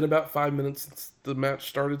been about 5 minutes since the match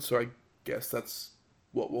started, so I guess that's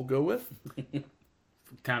what we'll go with.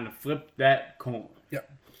 Time to flip that coin.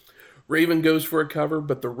 Yep. Raven goes for a cover,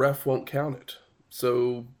 but the ref won't count it.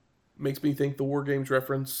 So, makes me think the War Games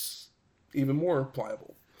reference even more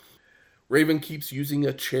pliable. Raven keeps using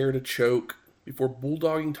a chair to choke, before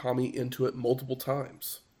bulldogging Tommy into it multiple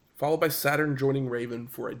times, followed by Saturn joining Raven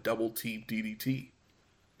for a double-team DDT.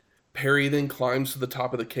 Perry then climbs to the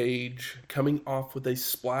top of the cage, coming off with a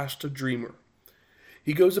splash to Dreamer.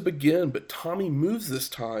 He goes up again, but Tommy moves this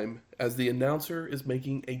time as the announcer is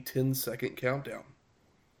making a 10-second countdown.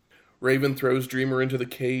 Raven throws Dreamer into the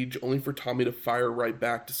cage, only for Tommy to fire right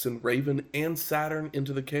back to send Raven and Saturn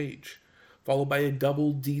into the cage, followed by a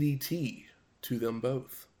double DDT to them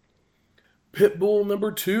both. Pitbull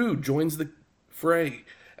number 2 joins the fray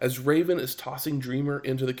as Raven is tossing Dreamer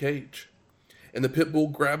into the cage. And the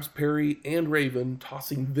Pitbull grabs Perry and Raven,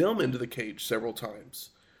 tossing them into the cage several times,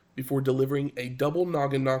 before delivering a double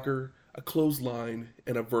noggin knocker, a clothesline,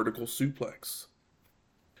 and a vertical suplex.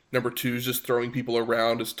 Number 2 is just throwing people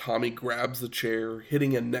around as Tommy grabs the chair,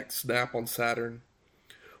 hitting a neck snap on Saturn.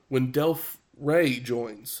 When Del Rey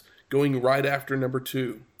joins, going right after number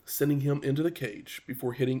 2, sending him into the cage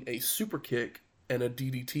before hitting a super kick and a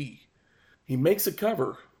DDT. He makes a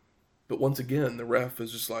cover, but once again, the ref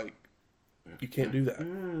is just like, you can't do that.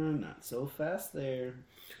 Not so fast there.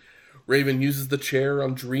 Raven uses the chair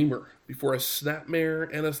on Dreamer before a snapmare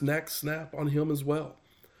and a neck snap on him as well,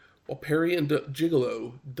 while Perry and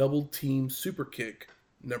Gigolo double team super kick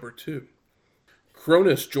number 2.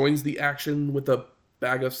 Cronus joins the action with a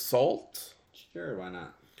bag of salt. Sure, why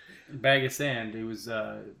not? Bag of sand. It was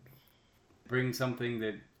bring something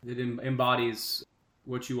that embodies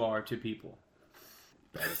what you are to people.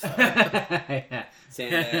 Yeah.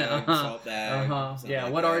 Sand bag, salt bag. Yeah,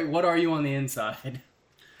 like what are you on the inside?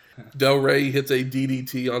 Del Rey hits a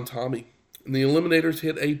DDT on Tommy, and the Eliminators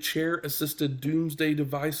hit a chair-assisted Doomsday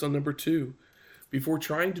device on number 2 before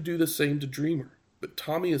trying to do the same to Dreamer. But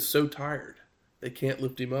Tommy is so tired, they can't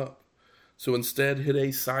lift him up. So instead hit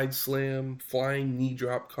a side slam, flying knee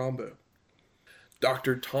drop combo.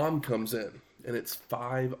 Dr. Tom comes in, and it's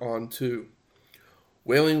 5-on-2.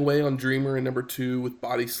 Wailing away on Dreamer in number 2 with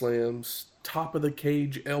body slams, top of the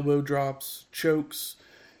cage elbow drops, chokes,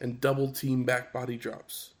 and double team back body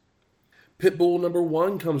drops. Pitbull number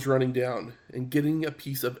 1 comes running down and getting a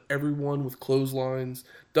piece of everyone with clotheslines,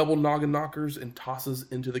 double noggin knockers, and tosses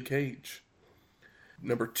into the cage.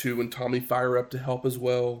 Number 2 and Tommy fire up to help as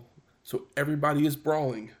well, so everybody is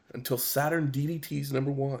brawling until Saturn DDTs number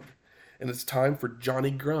 1, and it's time for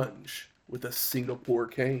Johnny Grunge with a Singapore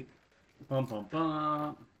cane. Bum, bum,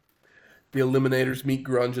 bum. The Eliminators meet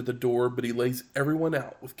Grunge at the door, but he lays everyone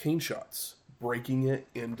out with cane shots, breaking it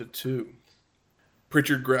into 2.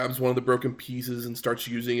 Pritchard grabs one of the broken pieces and starts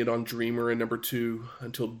using it on Dreamer and number 2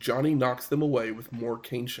 until Johnny knocks them away with more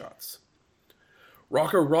cane shots.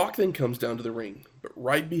 Rocco Rock then comes down to the ring, but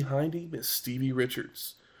right behind him is Stevie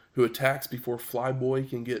Richards, who attacks before Flyboy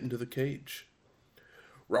can get into the cage.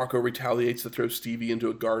 Rocco retaliates to throw Stevie into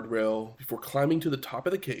a guardrail before climbing to the top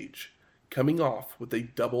of the cage, coming off with a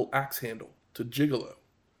double axe handle to Gigolo.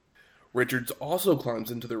 Richards also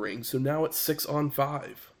climbs into the ring, so now it's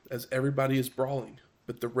 6-on-5 as everybody is brawling,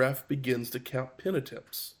 but the ref begins to count pin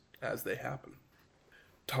attempts as they happen.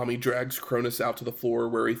 Tommy drags Cronus out to the floor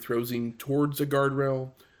where he throws him towards a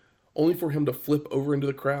guardrail, only for him to flip over into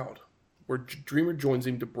the crowd, where Dreamer joins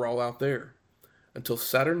him to brawl out there, until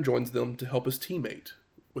Saturn joins them to help his teammate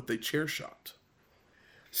with a chair shot.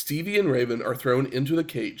 Stevie and Raven are thrown into the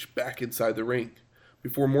cage back inside the ring,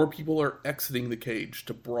 before more people are exiting the cage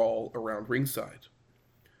to brawl around ringside.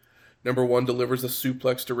 Number 1 delivers a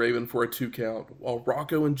suplex to Raven for a 2 count, while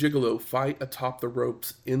Rocco and Gigolo fight atop the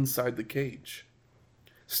ropes inside the cage.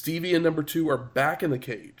 Stevie and number 2 are back in the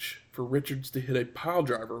cage for Richards to hit a pile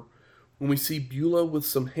driver when we see Beulah with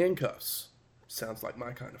some handcuffs. Sounds like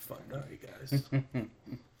my kind of fun night, guys.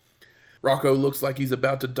 Rocco looks like he's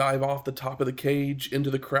about to dive off the top of the cage into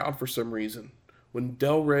the crowd for some reason, when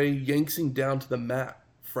Del Rey yanks him down to the mat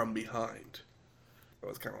from behind. I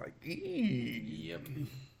was kind of like, eee. Yep.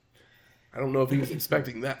 I don't know if he was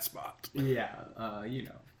expecting that spot. Yeah, you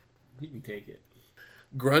can take it.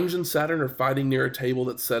 Grunge and Saturn are fighting near a table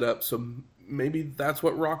that's set up, so maybe that's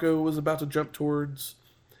what Rocco was about to jump towards.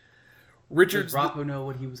 Did Rocco know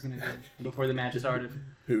what he was going to do before the match started?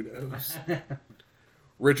 Who knows?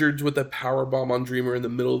 Richards with a powerbomb on Dreamer in the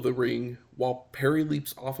middle of the ring, while Perry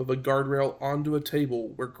leaps off of a guardrail onto a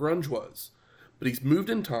table where Grunge was, but he's moved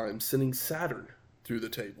in time, sending Saturn through the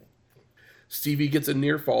table. Stevie gets a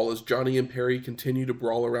near fall as Johnny and Perry continue to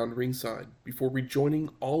brawl around ringside, before rejoining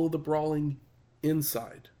all of the brawling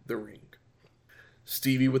inside the ring.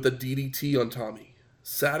 Stevie with a DDT on Tommy.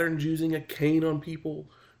 Saturn's using a cane on people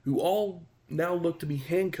who all now look to be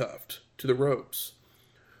handcuffed to the ropes.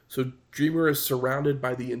 So Dreamer is surrounded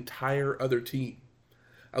by the entire other team,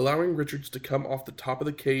 allowing Richards to come off the top of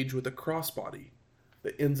the cage with a crossbody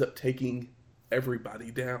that ends up taking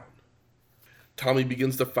everybody down. Tommy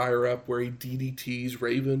begins to fire up where he DDTs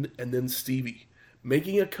Raven and then Stevie,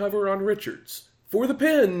 making a cover on Richards for the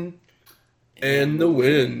pin and the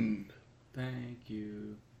win. Thank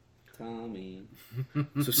you, Tommy.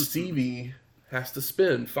 So Stevie has to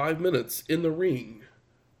spend 5 minutes in the ring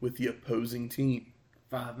with the opposing team.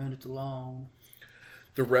 5 minutes long.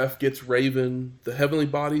 The ref gets Raven, the Heavenly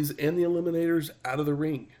Bodies, and the Eliminators out of the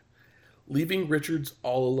ring, leaving Richards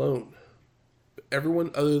all alone. But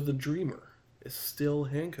everyone other than Dreamer is still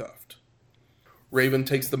handcuffed. Raven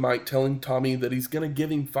takes the mic telling Tommy that he's going to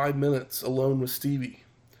give him 5 minutes alone with Stevie,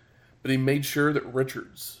 but he made sure that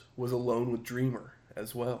Richards was alone with Dreamer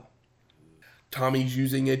as well. Tommy's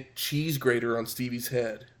using a cheese grater on Stevie's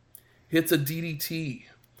head, hits a DDT,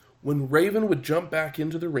 when Raven would jump back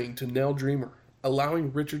into the ring to nail Dreamer,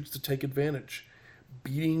 allowing Richards to take advantage,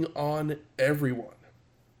 beating on everyone.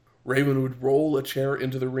 Raven would roll a chair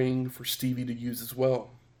into the ring for Stevie to use as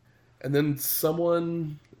well. And then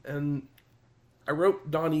someone, and I wrote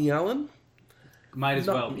Donnie Allen. Might as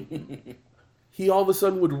well. He all of a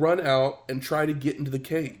sudden would run out and try to get into the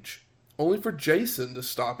cage, only for Jason to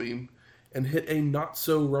stop him and hit a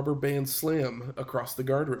not-so-rubber band slam across the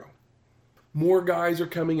guardrail. More guys are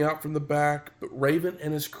coming out from the back, but Raven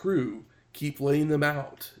and his crew keep laying them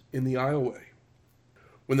out in the aisleway.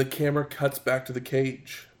 When the camera cuts back to the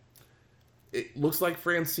cage, it looks like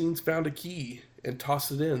Francine's found a key and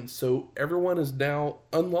tossed it in, so everyone is now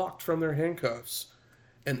unlocked from their handcuffs,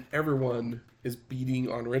 and everyone is beating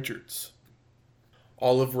on Richards.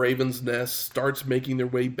 All of Raven's Nest starts making their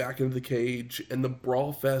way back into the cage, and the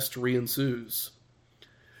brawl fest re-ensues.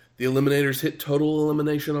 The Eliminators hit total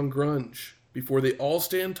elimination on Grunge before they all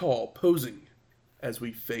stand tall, posing as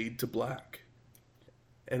we fade to black.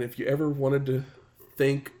 And if you ever wanted to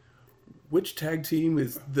think which tag team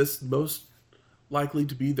is this most likely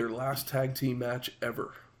to be their last tag team match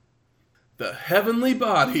ever, the Heavenly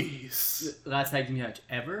Bodies. Last tag team match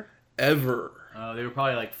ever? Ever. They were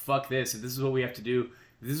probably like, fuck this. If this is what we have to do,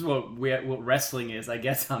 if this is what wrestling is, I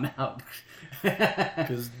guess I'm out.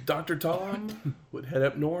 Because Dr. Tom would head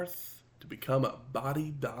up north to become a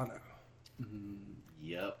Body Donna.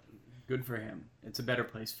 Yep. Good for him. It's a better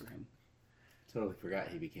place for him. Totally forgot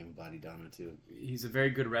he became a Body Donna too. He's a very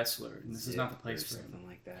good wrestler, and this is not the place for him. Something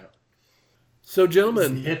like that. So,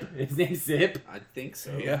 gentlemen. Zip. His name's Zip. I think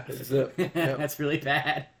so. Yeah, Zip. Yeah. That's really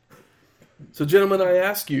bad. So, gentlemen, I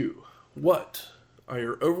ask you, what are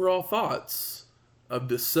your overall thoughts of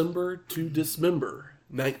December to Dismember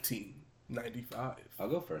 1995? I'll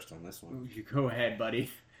go first on this one. You go ahead,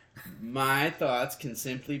 buddy. My thoughts can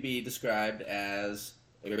simply be described as...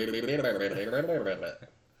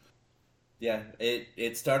 Yeah,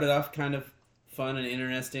 it started off kind of fun and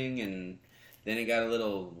interesting, and then it got a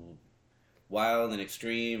little wild and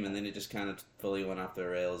extreme, and then it just kind of fully went off the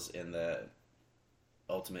rails in the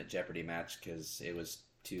Ultimate Jeopardy match because it was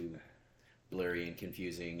too blurry and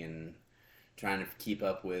confusing and trying to keep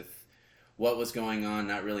up with what was going on,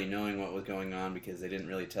 not really knowing what was going on because they didn't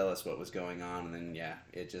really tell us what was going on, and then, yeah,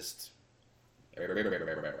 it just...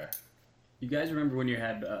 You guys remember when you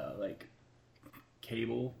had, like,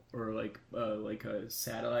 cable or, like a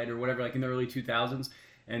satellite or whatever, like, in the early 2000s,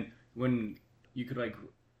 and when you could, like,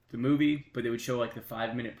 the movie, but they would show, like, the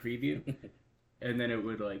 5-minute preview, and then it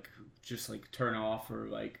would, like, just, like, turn off or,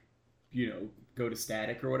 like, you know, go to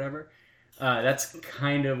static or whatever. That's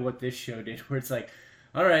kind of what this show did, where it's like,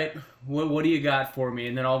 all right, what do you got for me?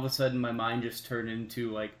 And then all of a sudden my mind just turned into,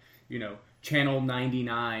 like, you know, channel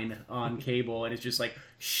 99 on cable, and it's just like,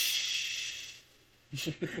 shh.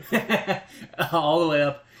 All the way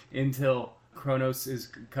up until Kronos is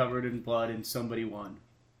covered in blood and somebody won.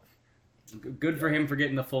 Good for him for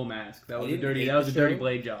getting the full mask. That was a dirty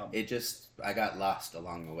blade job. I got lost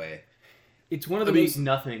along the way. It's one of the most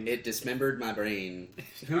nothing. It dismembered my brain.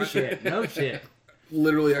 No shit. No shit.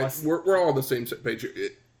 Literally, we're all on the same page.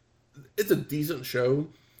 It's a decent show,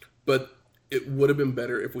 but it would have been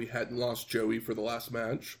better if we hadn't lost Joey for the last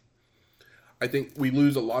match. I think we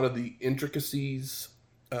lose a lot of the intricacies,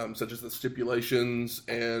 such as the stipulations,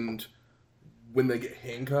 and when they get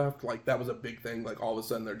handcuffed, like, that was a big thing. Like, all of a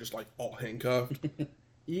sudden, they're just, like, all handcuffed.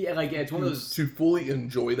 Yeah, like, it's one of those... To fully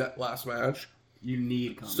enjoy that last match, you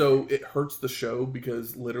need comedy. So it hurts the show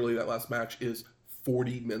because literally that last match is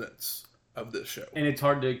 40 minutes of this show. And it's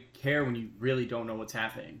hard to care when you really don't know what's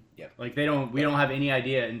happening. Yeah. Like, we don't have any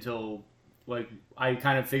idea until, like, I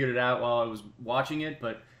kind of figured it out while I was watching it,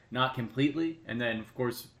 but not completely. And then, of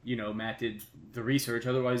course, you know, Matt did the research.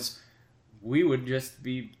 Otherwise, we would just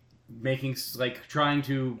be making, like, trying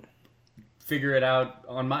to figure it out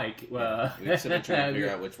on mic. We were trying to figure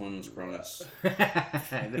out which one was Cronus.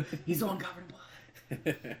 He's the one covered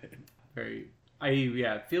in blood.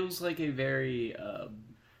 It feels like a very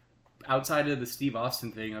outside of the Steve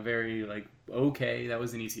Austin thing, a very like okay, that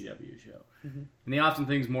was an ECW show, and the Austin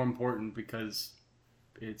thing's more important because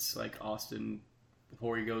it's like Austin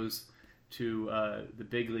before he goes to the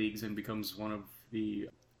big leagues and becomes one of the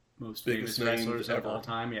most famous wrestlers of all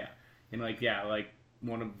time. Yeah, and like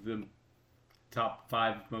one of the top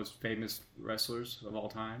 5 most famous wrestlers of all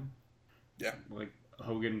time. Yeah, like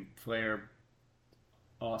Hogan, Flair,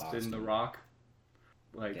 Austin, The Rock.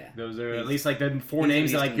 Like those are at least like the 4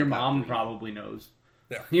 names that like your mom probably knows.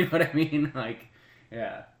 Yeah, you know what I mean? Like,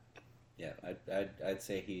 yeah. Yeah, I'd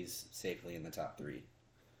say he's safely in the top 3,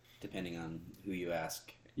 depending on who you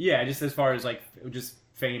ask. Yeah, just as far as like just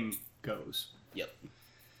fame goes. Yep.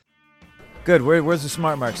 Good. Where's the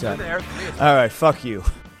smart marks at? All right, fuck you.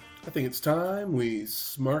 I think it's time we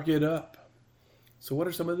smark it up. So what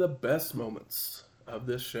are some of the best moments of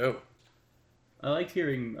this show? I liked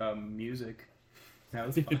hearing music. That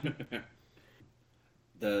was fun.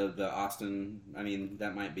 The Austin, I mean,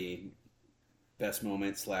 that might be best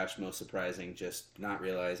moment / most surprising, just not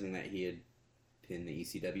realizing that he had pinned the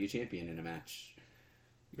ECW champion in a match.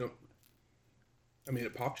 Nope. I mean,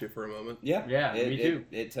 it popped you for a moment. Yeah, me too.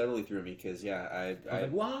 It totally threw me because I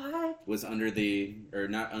like, what? Was not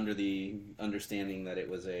under the understanding that it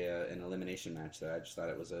was an elimination match. That I just thought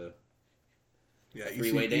it was a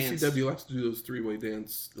three-way dance. ECW likes to do those 3-way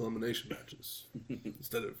dance elimination matches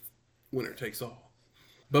instead of winner takes all.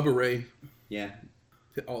 Bubba Ray,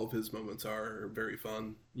 all of his moments are very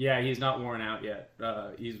fun. Yeah, he's not worn out yet.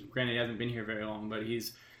 He hasn't been here very long, but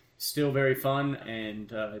he's still very fun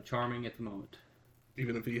and charming at the moment.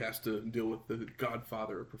 Even if he has to deal with the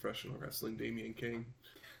godfather of professional wrestling, Damian King,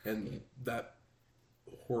 and that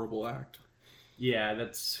horrible act. Yeah,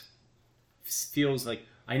 feels like,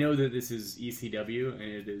 I know that this is ECW and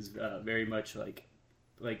it is very much like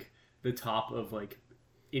the top of like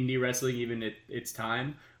indie wrestling even at its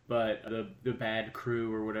time, but the Bad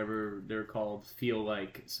Crew or whatever they're called feel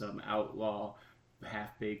like some outlaw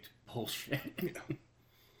half-baked bullshit.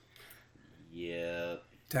 Yeah.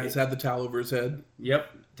 Taz had the towel over his head. Yep.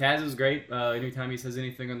 Taz is great. Anytime he says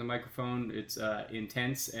anything on the microphone, it's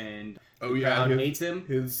intense, and the crowd hates him.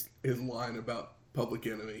 His line about Public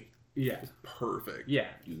Enemy. Yeah. Is perfect. Yeah.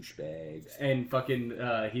 Douchebags. And fucking,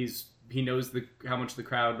 he knows how much the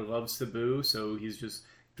crowd loves to boo, so he's just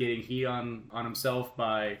getting heat on himself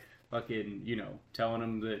by fucking, telling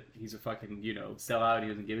him that he's a fucking, sellout. He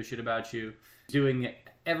doesn't give a shit about you. Doing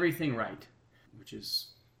everything right, which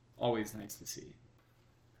is always nice to see.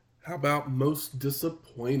 How about most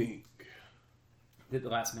disappointing? The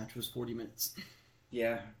last match was 40 minutes.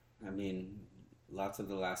 Yeah, I mean, lots of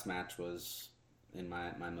the last match was in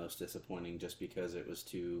my most disappointing just because it was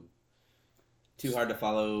too hard to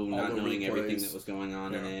follow, not knowing everything that was going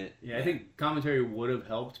on in it. Yeah, I think commentary would have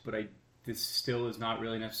helped, but this still is not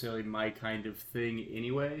really necessarily my kind of thing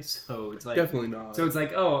anyway. So it's like definitely not. So it's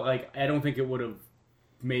like, I don't think it would have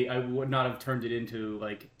I would not have turned it into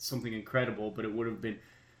like something incredible, but it would have been,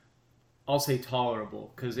 I'll say,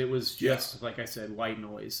 tolerable, because it was just like I said, white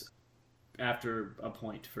noise after a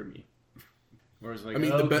point for me. Whereas like, I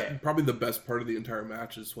mean, probably the best part of the entire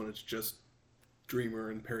match is when it's just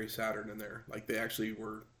Dreamer and Perry Saturn in there. Like they actually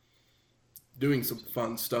were doing some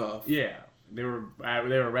fun stuff. Yeah, they were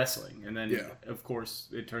wrestling, and then of course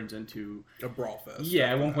it turns into a brawl fest.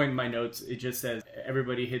 Yeah, at one point in my notes it just says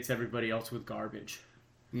everybody hits everybody else with garbage.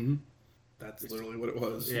 Mm-hmm. That's literally what it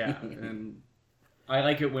was. Yeah, and I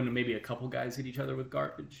like it when maybe a couple guys hit each other with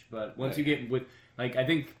garbage, but once you get with, like, I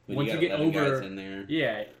think when once you get over, guys in there.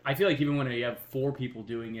 Yeah, I feel like even when you have 4 people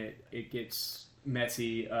doing it, it gets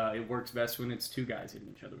messy. It works best when it's 2 guys hitting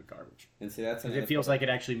each other with garbage. And see, that's it feels like it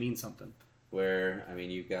actually means something. Where, I mean,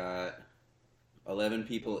 you've got 11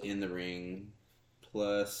 people in the ring,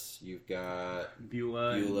 plus you've got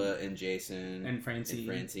Beulah and Jason and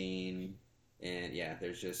Francine. And yeah,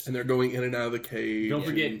 there's just... And they're going in and out of the cage. Don't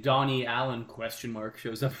forget Donnie Allen,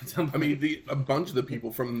 shows up at some point. I mean, a bunch of the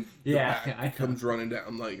people from the back comes running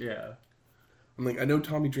down. Like, I'm like, I know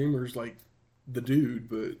Tommy Dreamer's like the dude,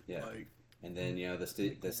 but like... And then,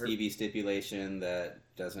 the Stevie stipulation that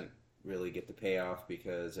doesn't really get the payoff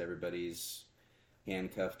because everybody's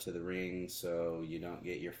handcuffed to the ring, so you don't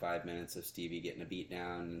get your 5 minutes of Stevie getting a beat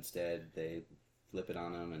down. Instead, they flip it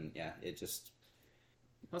on him, and it just...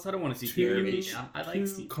 Plus, I don't want to see Stevie. I like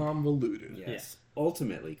Stevie. Convoluted. Yes. Yeah.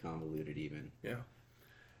 Ultimately convoluted, even. Yeah.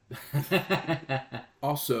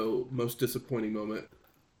 Also, most disappointing moment.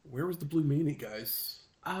 Where was the Blue Meanie, guys?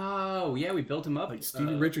 Oh, yeah, we built him up. Like,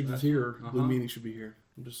 Stevie Richards is here. Blue Meanie should be here.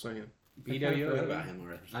 I'm just saying. I forgot about him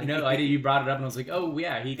already. I know. You brought it up, and I was like, oh,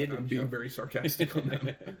 yeah, he did. I'm being very sarcastic on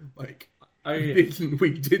them. Like,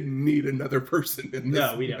 we didn't need another person in this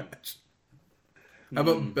match. No, we don't. How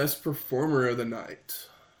about best performer of the night?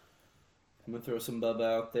 I'm going to throw some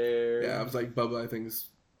Bubba out there. Yeah, I was like, Bubba, I think, is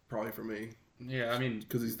probably for me. Yeah, I mean...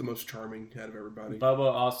 Because he's the most charming out of everybody.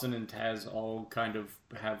 Bubba, Austin, and Taz all kind of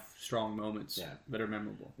have strong moments that are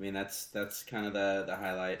memorable. I mean, that's kind of the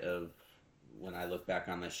highlight of when I look back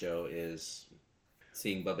on the show is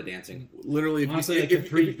seeing Bubba dancing. Literally, Honestly,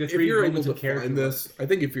 if you're able to find this, I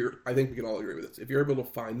think we can all agree with this. If you're able to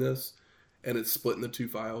find this and it's split into 2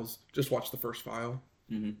 files, just watch the first file.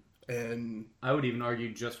 Mm-hmm. And I would even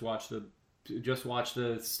argue just watch the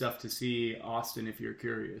stuff to see Austin if you're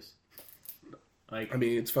curious. Like, I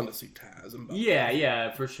mean, it's fun to see Taz and Bubba.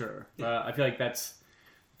 Yeah, for sure. I feel like that's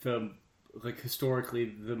historically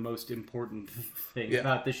the most important thing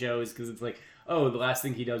about the show is because it's like, oh, the last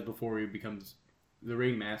thing he does before he becomes the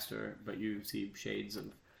ringmaster, but you see shades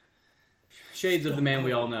of the man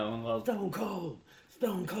we all know and love. Stone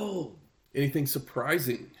Cold. Anything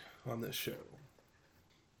surprising on this show?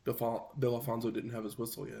 Bill Alfonso didn't have his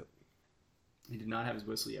whistle yet. He did not have his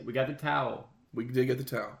whistle yet. We got the towel. We did get the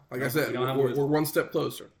towel. Like I said, we're one step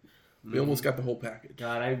closer. We almost got the whole package.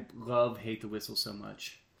 God, I hate the whistle so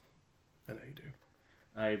much. I know you do.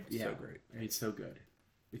 It's so great. It's so good.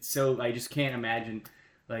 It's so... I just can't imagine,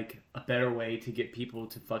 like, a better way to get people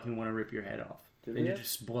to fucking want to rip your head off than to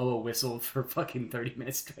just blow a whistle for fucking 30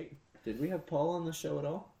 minutes straight. Did we have Paul on the show at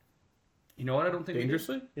all? You know what? I don't think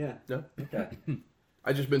Dangerously? Yeah. No? Okay.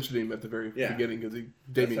 I just mentioned him at the very beginning because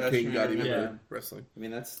Damian King got him into wrestling. I mean,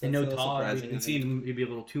 that's and no Todd. We've been seeing maybe a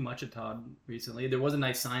little too much of Todd recently. There was a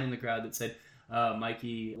nice sign in the crowd that said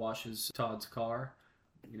Mikey washes Todd's car.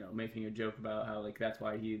 You know, making a joke about how like that's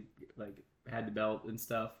why he like had the belt and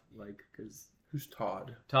stuff. Like because who's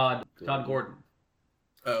Todd? Todd Gordon.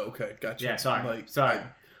 Oh, okay, gotcha. Yeah, sorry.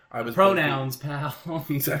 I was pronouns, pal.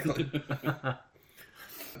 Exactly.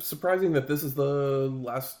 Surprising that this is the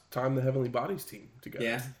last time the Heavenly Bodies team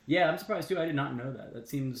together. Yeah, I'm surprised too. I did not know that. That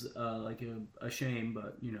seems like a shame,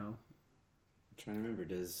 but you know. I'm trying to remember.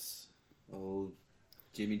 Does old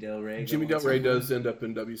Jimmy Del Rey? Jimmy Del Rey does end up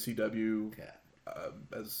in WCW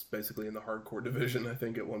as basically in the hardcore division, I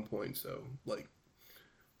think, at one point. So like,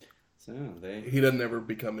 he doesn't ever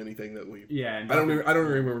become anything that we. Yeah, I don't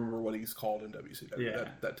remember what he's called in WCW. Yeah,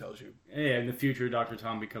 that tells you. Yeah, in the future, Dr.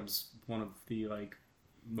 Tom becomes one of the like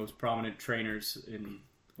most prominent trainers in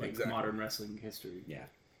modern wrestling history. Yeah.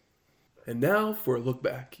 And now for a look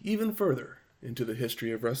back even further into the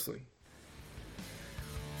history of wrestling.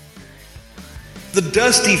 The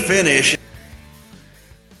Dusty Finish.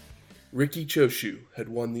 Riki Choshu had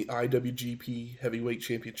won the IWGP Heavyweight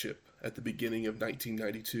Championship at the beginning of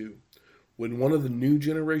 1992, when one of the new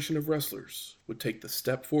generation of wrestlers would take the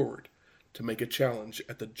step forward to make a challenge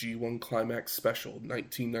at the G1 Climax Special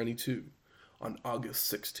 1992 on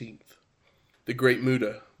August 16th. The Great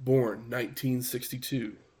Muta, born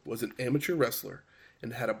 1962, was an amateur wrestler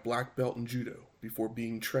and had a black belt in judo before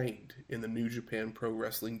being trained in the New Japan Pro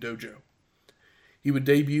Wrestling Dojo. He would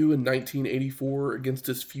debut in 1984 against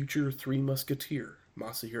his future Three Musketeer,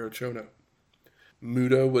 Masahiro Chono.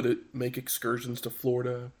 Muta would make excursions to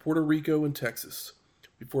Florida, Puerto Rico, and Texas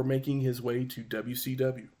before making his way to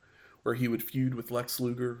WCW, where he would feud with Lex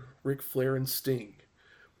Luger, Ric Flair, and Sting,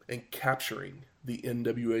 and capturing the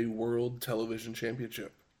NWA World Television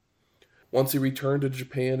Championship. Once he returned to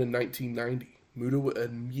Japan in 1990, Muta would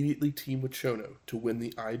immediately team with Chono to win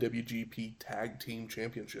the IWGP Tag Team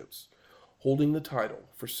Championships, holding the title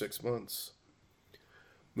for 6 months.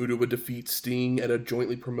 Muta would defeat Sting at a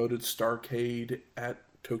jointly promoted Starrcade at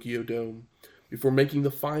Tokyo Dome before making the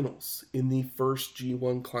finals in the first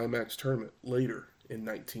G1 Climax tournament later in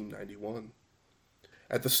 1991.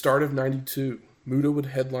 At the start of 92, Muta would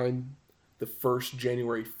headline the first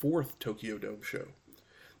January 4th Tokyo Dome show,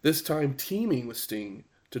 this time teaming with Sting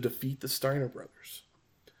to defeat the Steiner brothers.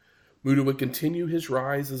 Muta would continue his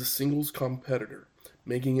rise as a singles competitor,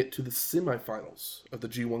 making it to the semifinals of the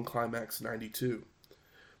G1 Climax 92,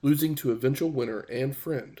 losing to eventual winner and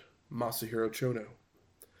friend Masahiro Chono.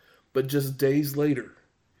 But just days later,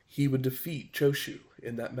 he would defeat Choshu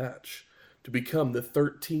in that match to become the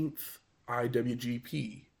 13th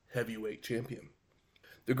IWGP Heavyweight Champion.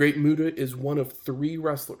 The Great Muta is one of 3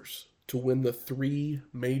 wrestlers to win the 3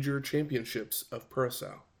 major championships of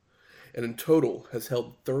Curaçao, and in total has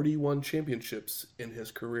held 31 championships in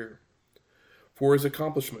his career. For his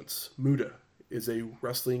accomplishments, Muta is a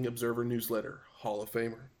Wrestling Observer Newsletter Hall of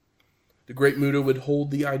Famer. The Great Muta would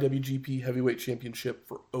hold the IWGP Heavyweight Championship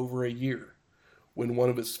for over a year when one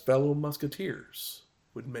of his fellow Musketeers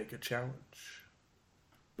would make a challenge.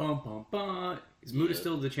 Bum, bum, bum. Is Muta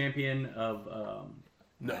still the champion of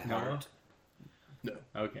No. Noah? No.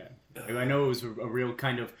 Okay. I know it was a real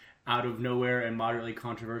kind of out of nowhere and moderately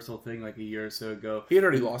controversial thing like a year or so ago. He had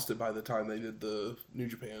already lost it by the time they did the New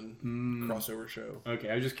Japan crossover show.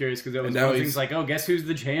 Okay, I was just curious because that was now one of the things like, oh, guess who's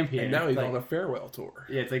the champion? And now he's like, on a farewell tour.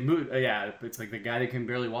 Yeah, it's like it's like the guy that can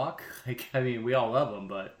barely walk. Like, I mean, we all love him,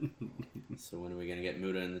 but So when are we gonna get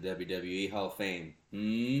Muta in the WWE Hall of Fame? I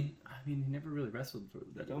mean, he never really wrestled for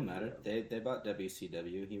that. Don't matter. They bought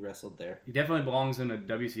WCW. He wrestled there. He definitely belongs in a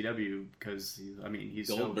WCW because he's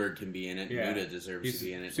Goldberg can be in it. Yeah. Muta deserves to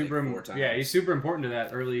be in it super, like 4 times. Yeah, he's super important to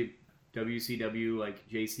that early WCW like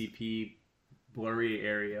JCP blurry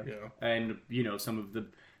area. Yeah. And some of the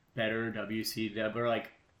better WCW or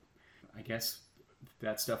like I guess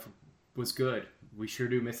that stuff was good. We sure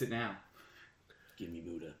do miss it now. Give me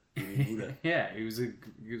Muta. Give me Muta. Yeah, he was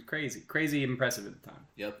crazy impressive at the time.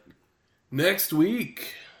 Yep. Next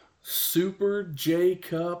week, Super J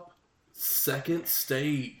Cup second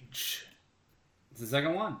stage. It's the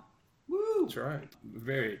second one. Woo! That's right.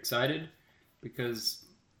 Very excited because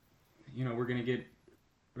we're gonna get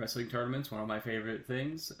wrestling tournaments, one of my favorite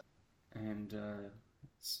things, and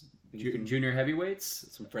junior heavyweights,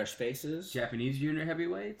 Some fresh faces. Japanese junior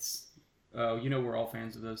heavyweights. We're all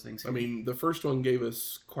fans of those things. I mean, the first one gave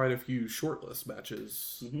us quite a few shortlist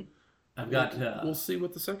matches. Mm-hmm. I've got. We'll see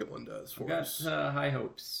what the second one does for us. High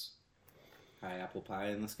hopes. High apple pie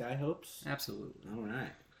in the sky hopes. Absolutely. All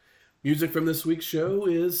right. Music from this week's show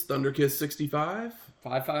is Thunderkiss 65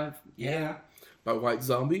 5-5. Yeah. by White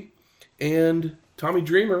Zombie. And Tommy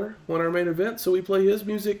Dreamer won our main event, so we play his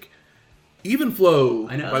music, Even Flow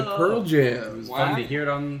I know. by Pearl It Jam. was Wow. fun to hear it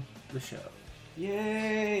on the show.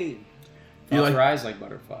 Yay! You Thoughts like- or eyes like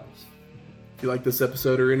butterflies. If you like this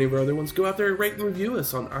episode or any of our other ones, go out there and rate and review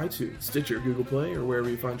us on iTunes, Stitcher, Google Play, or wherever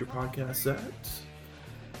you find your podcasts at.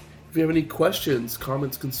 If you have any questions,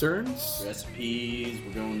 comments, concerns, Recipes.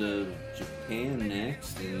 We're going to Japan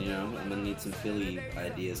next, and I'm gonna need some Philly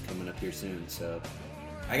ideas coming up here soon. So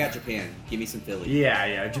I got Japan. Give me some Philly.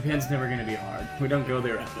 Yeah. Japan's never going to be hard. We don't go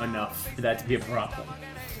there enough for that to be a problem.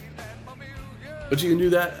 but you can do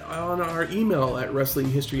that on our email at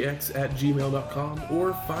wrestlinghistoryx@gmail.com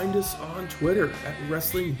or find us on Twitter at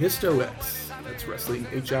WrestlingHistoX. That's Wrestling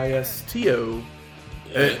HISTOX.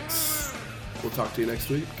 We'll talk to you next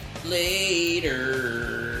week.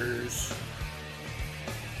 Later.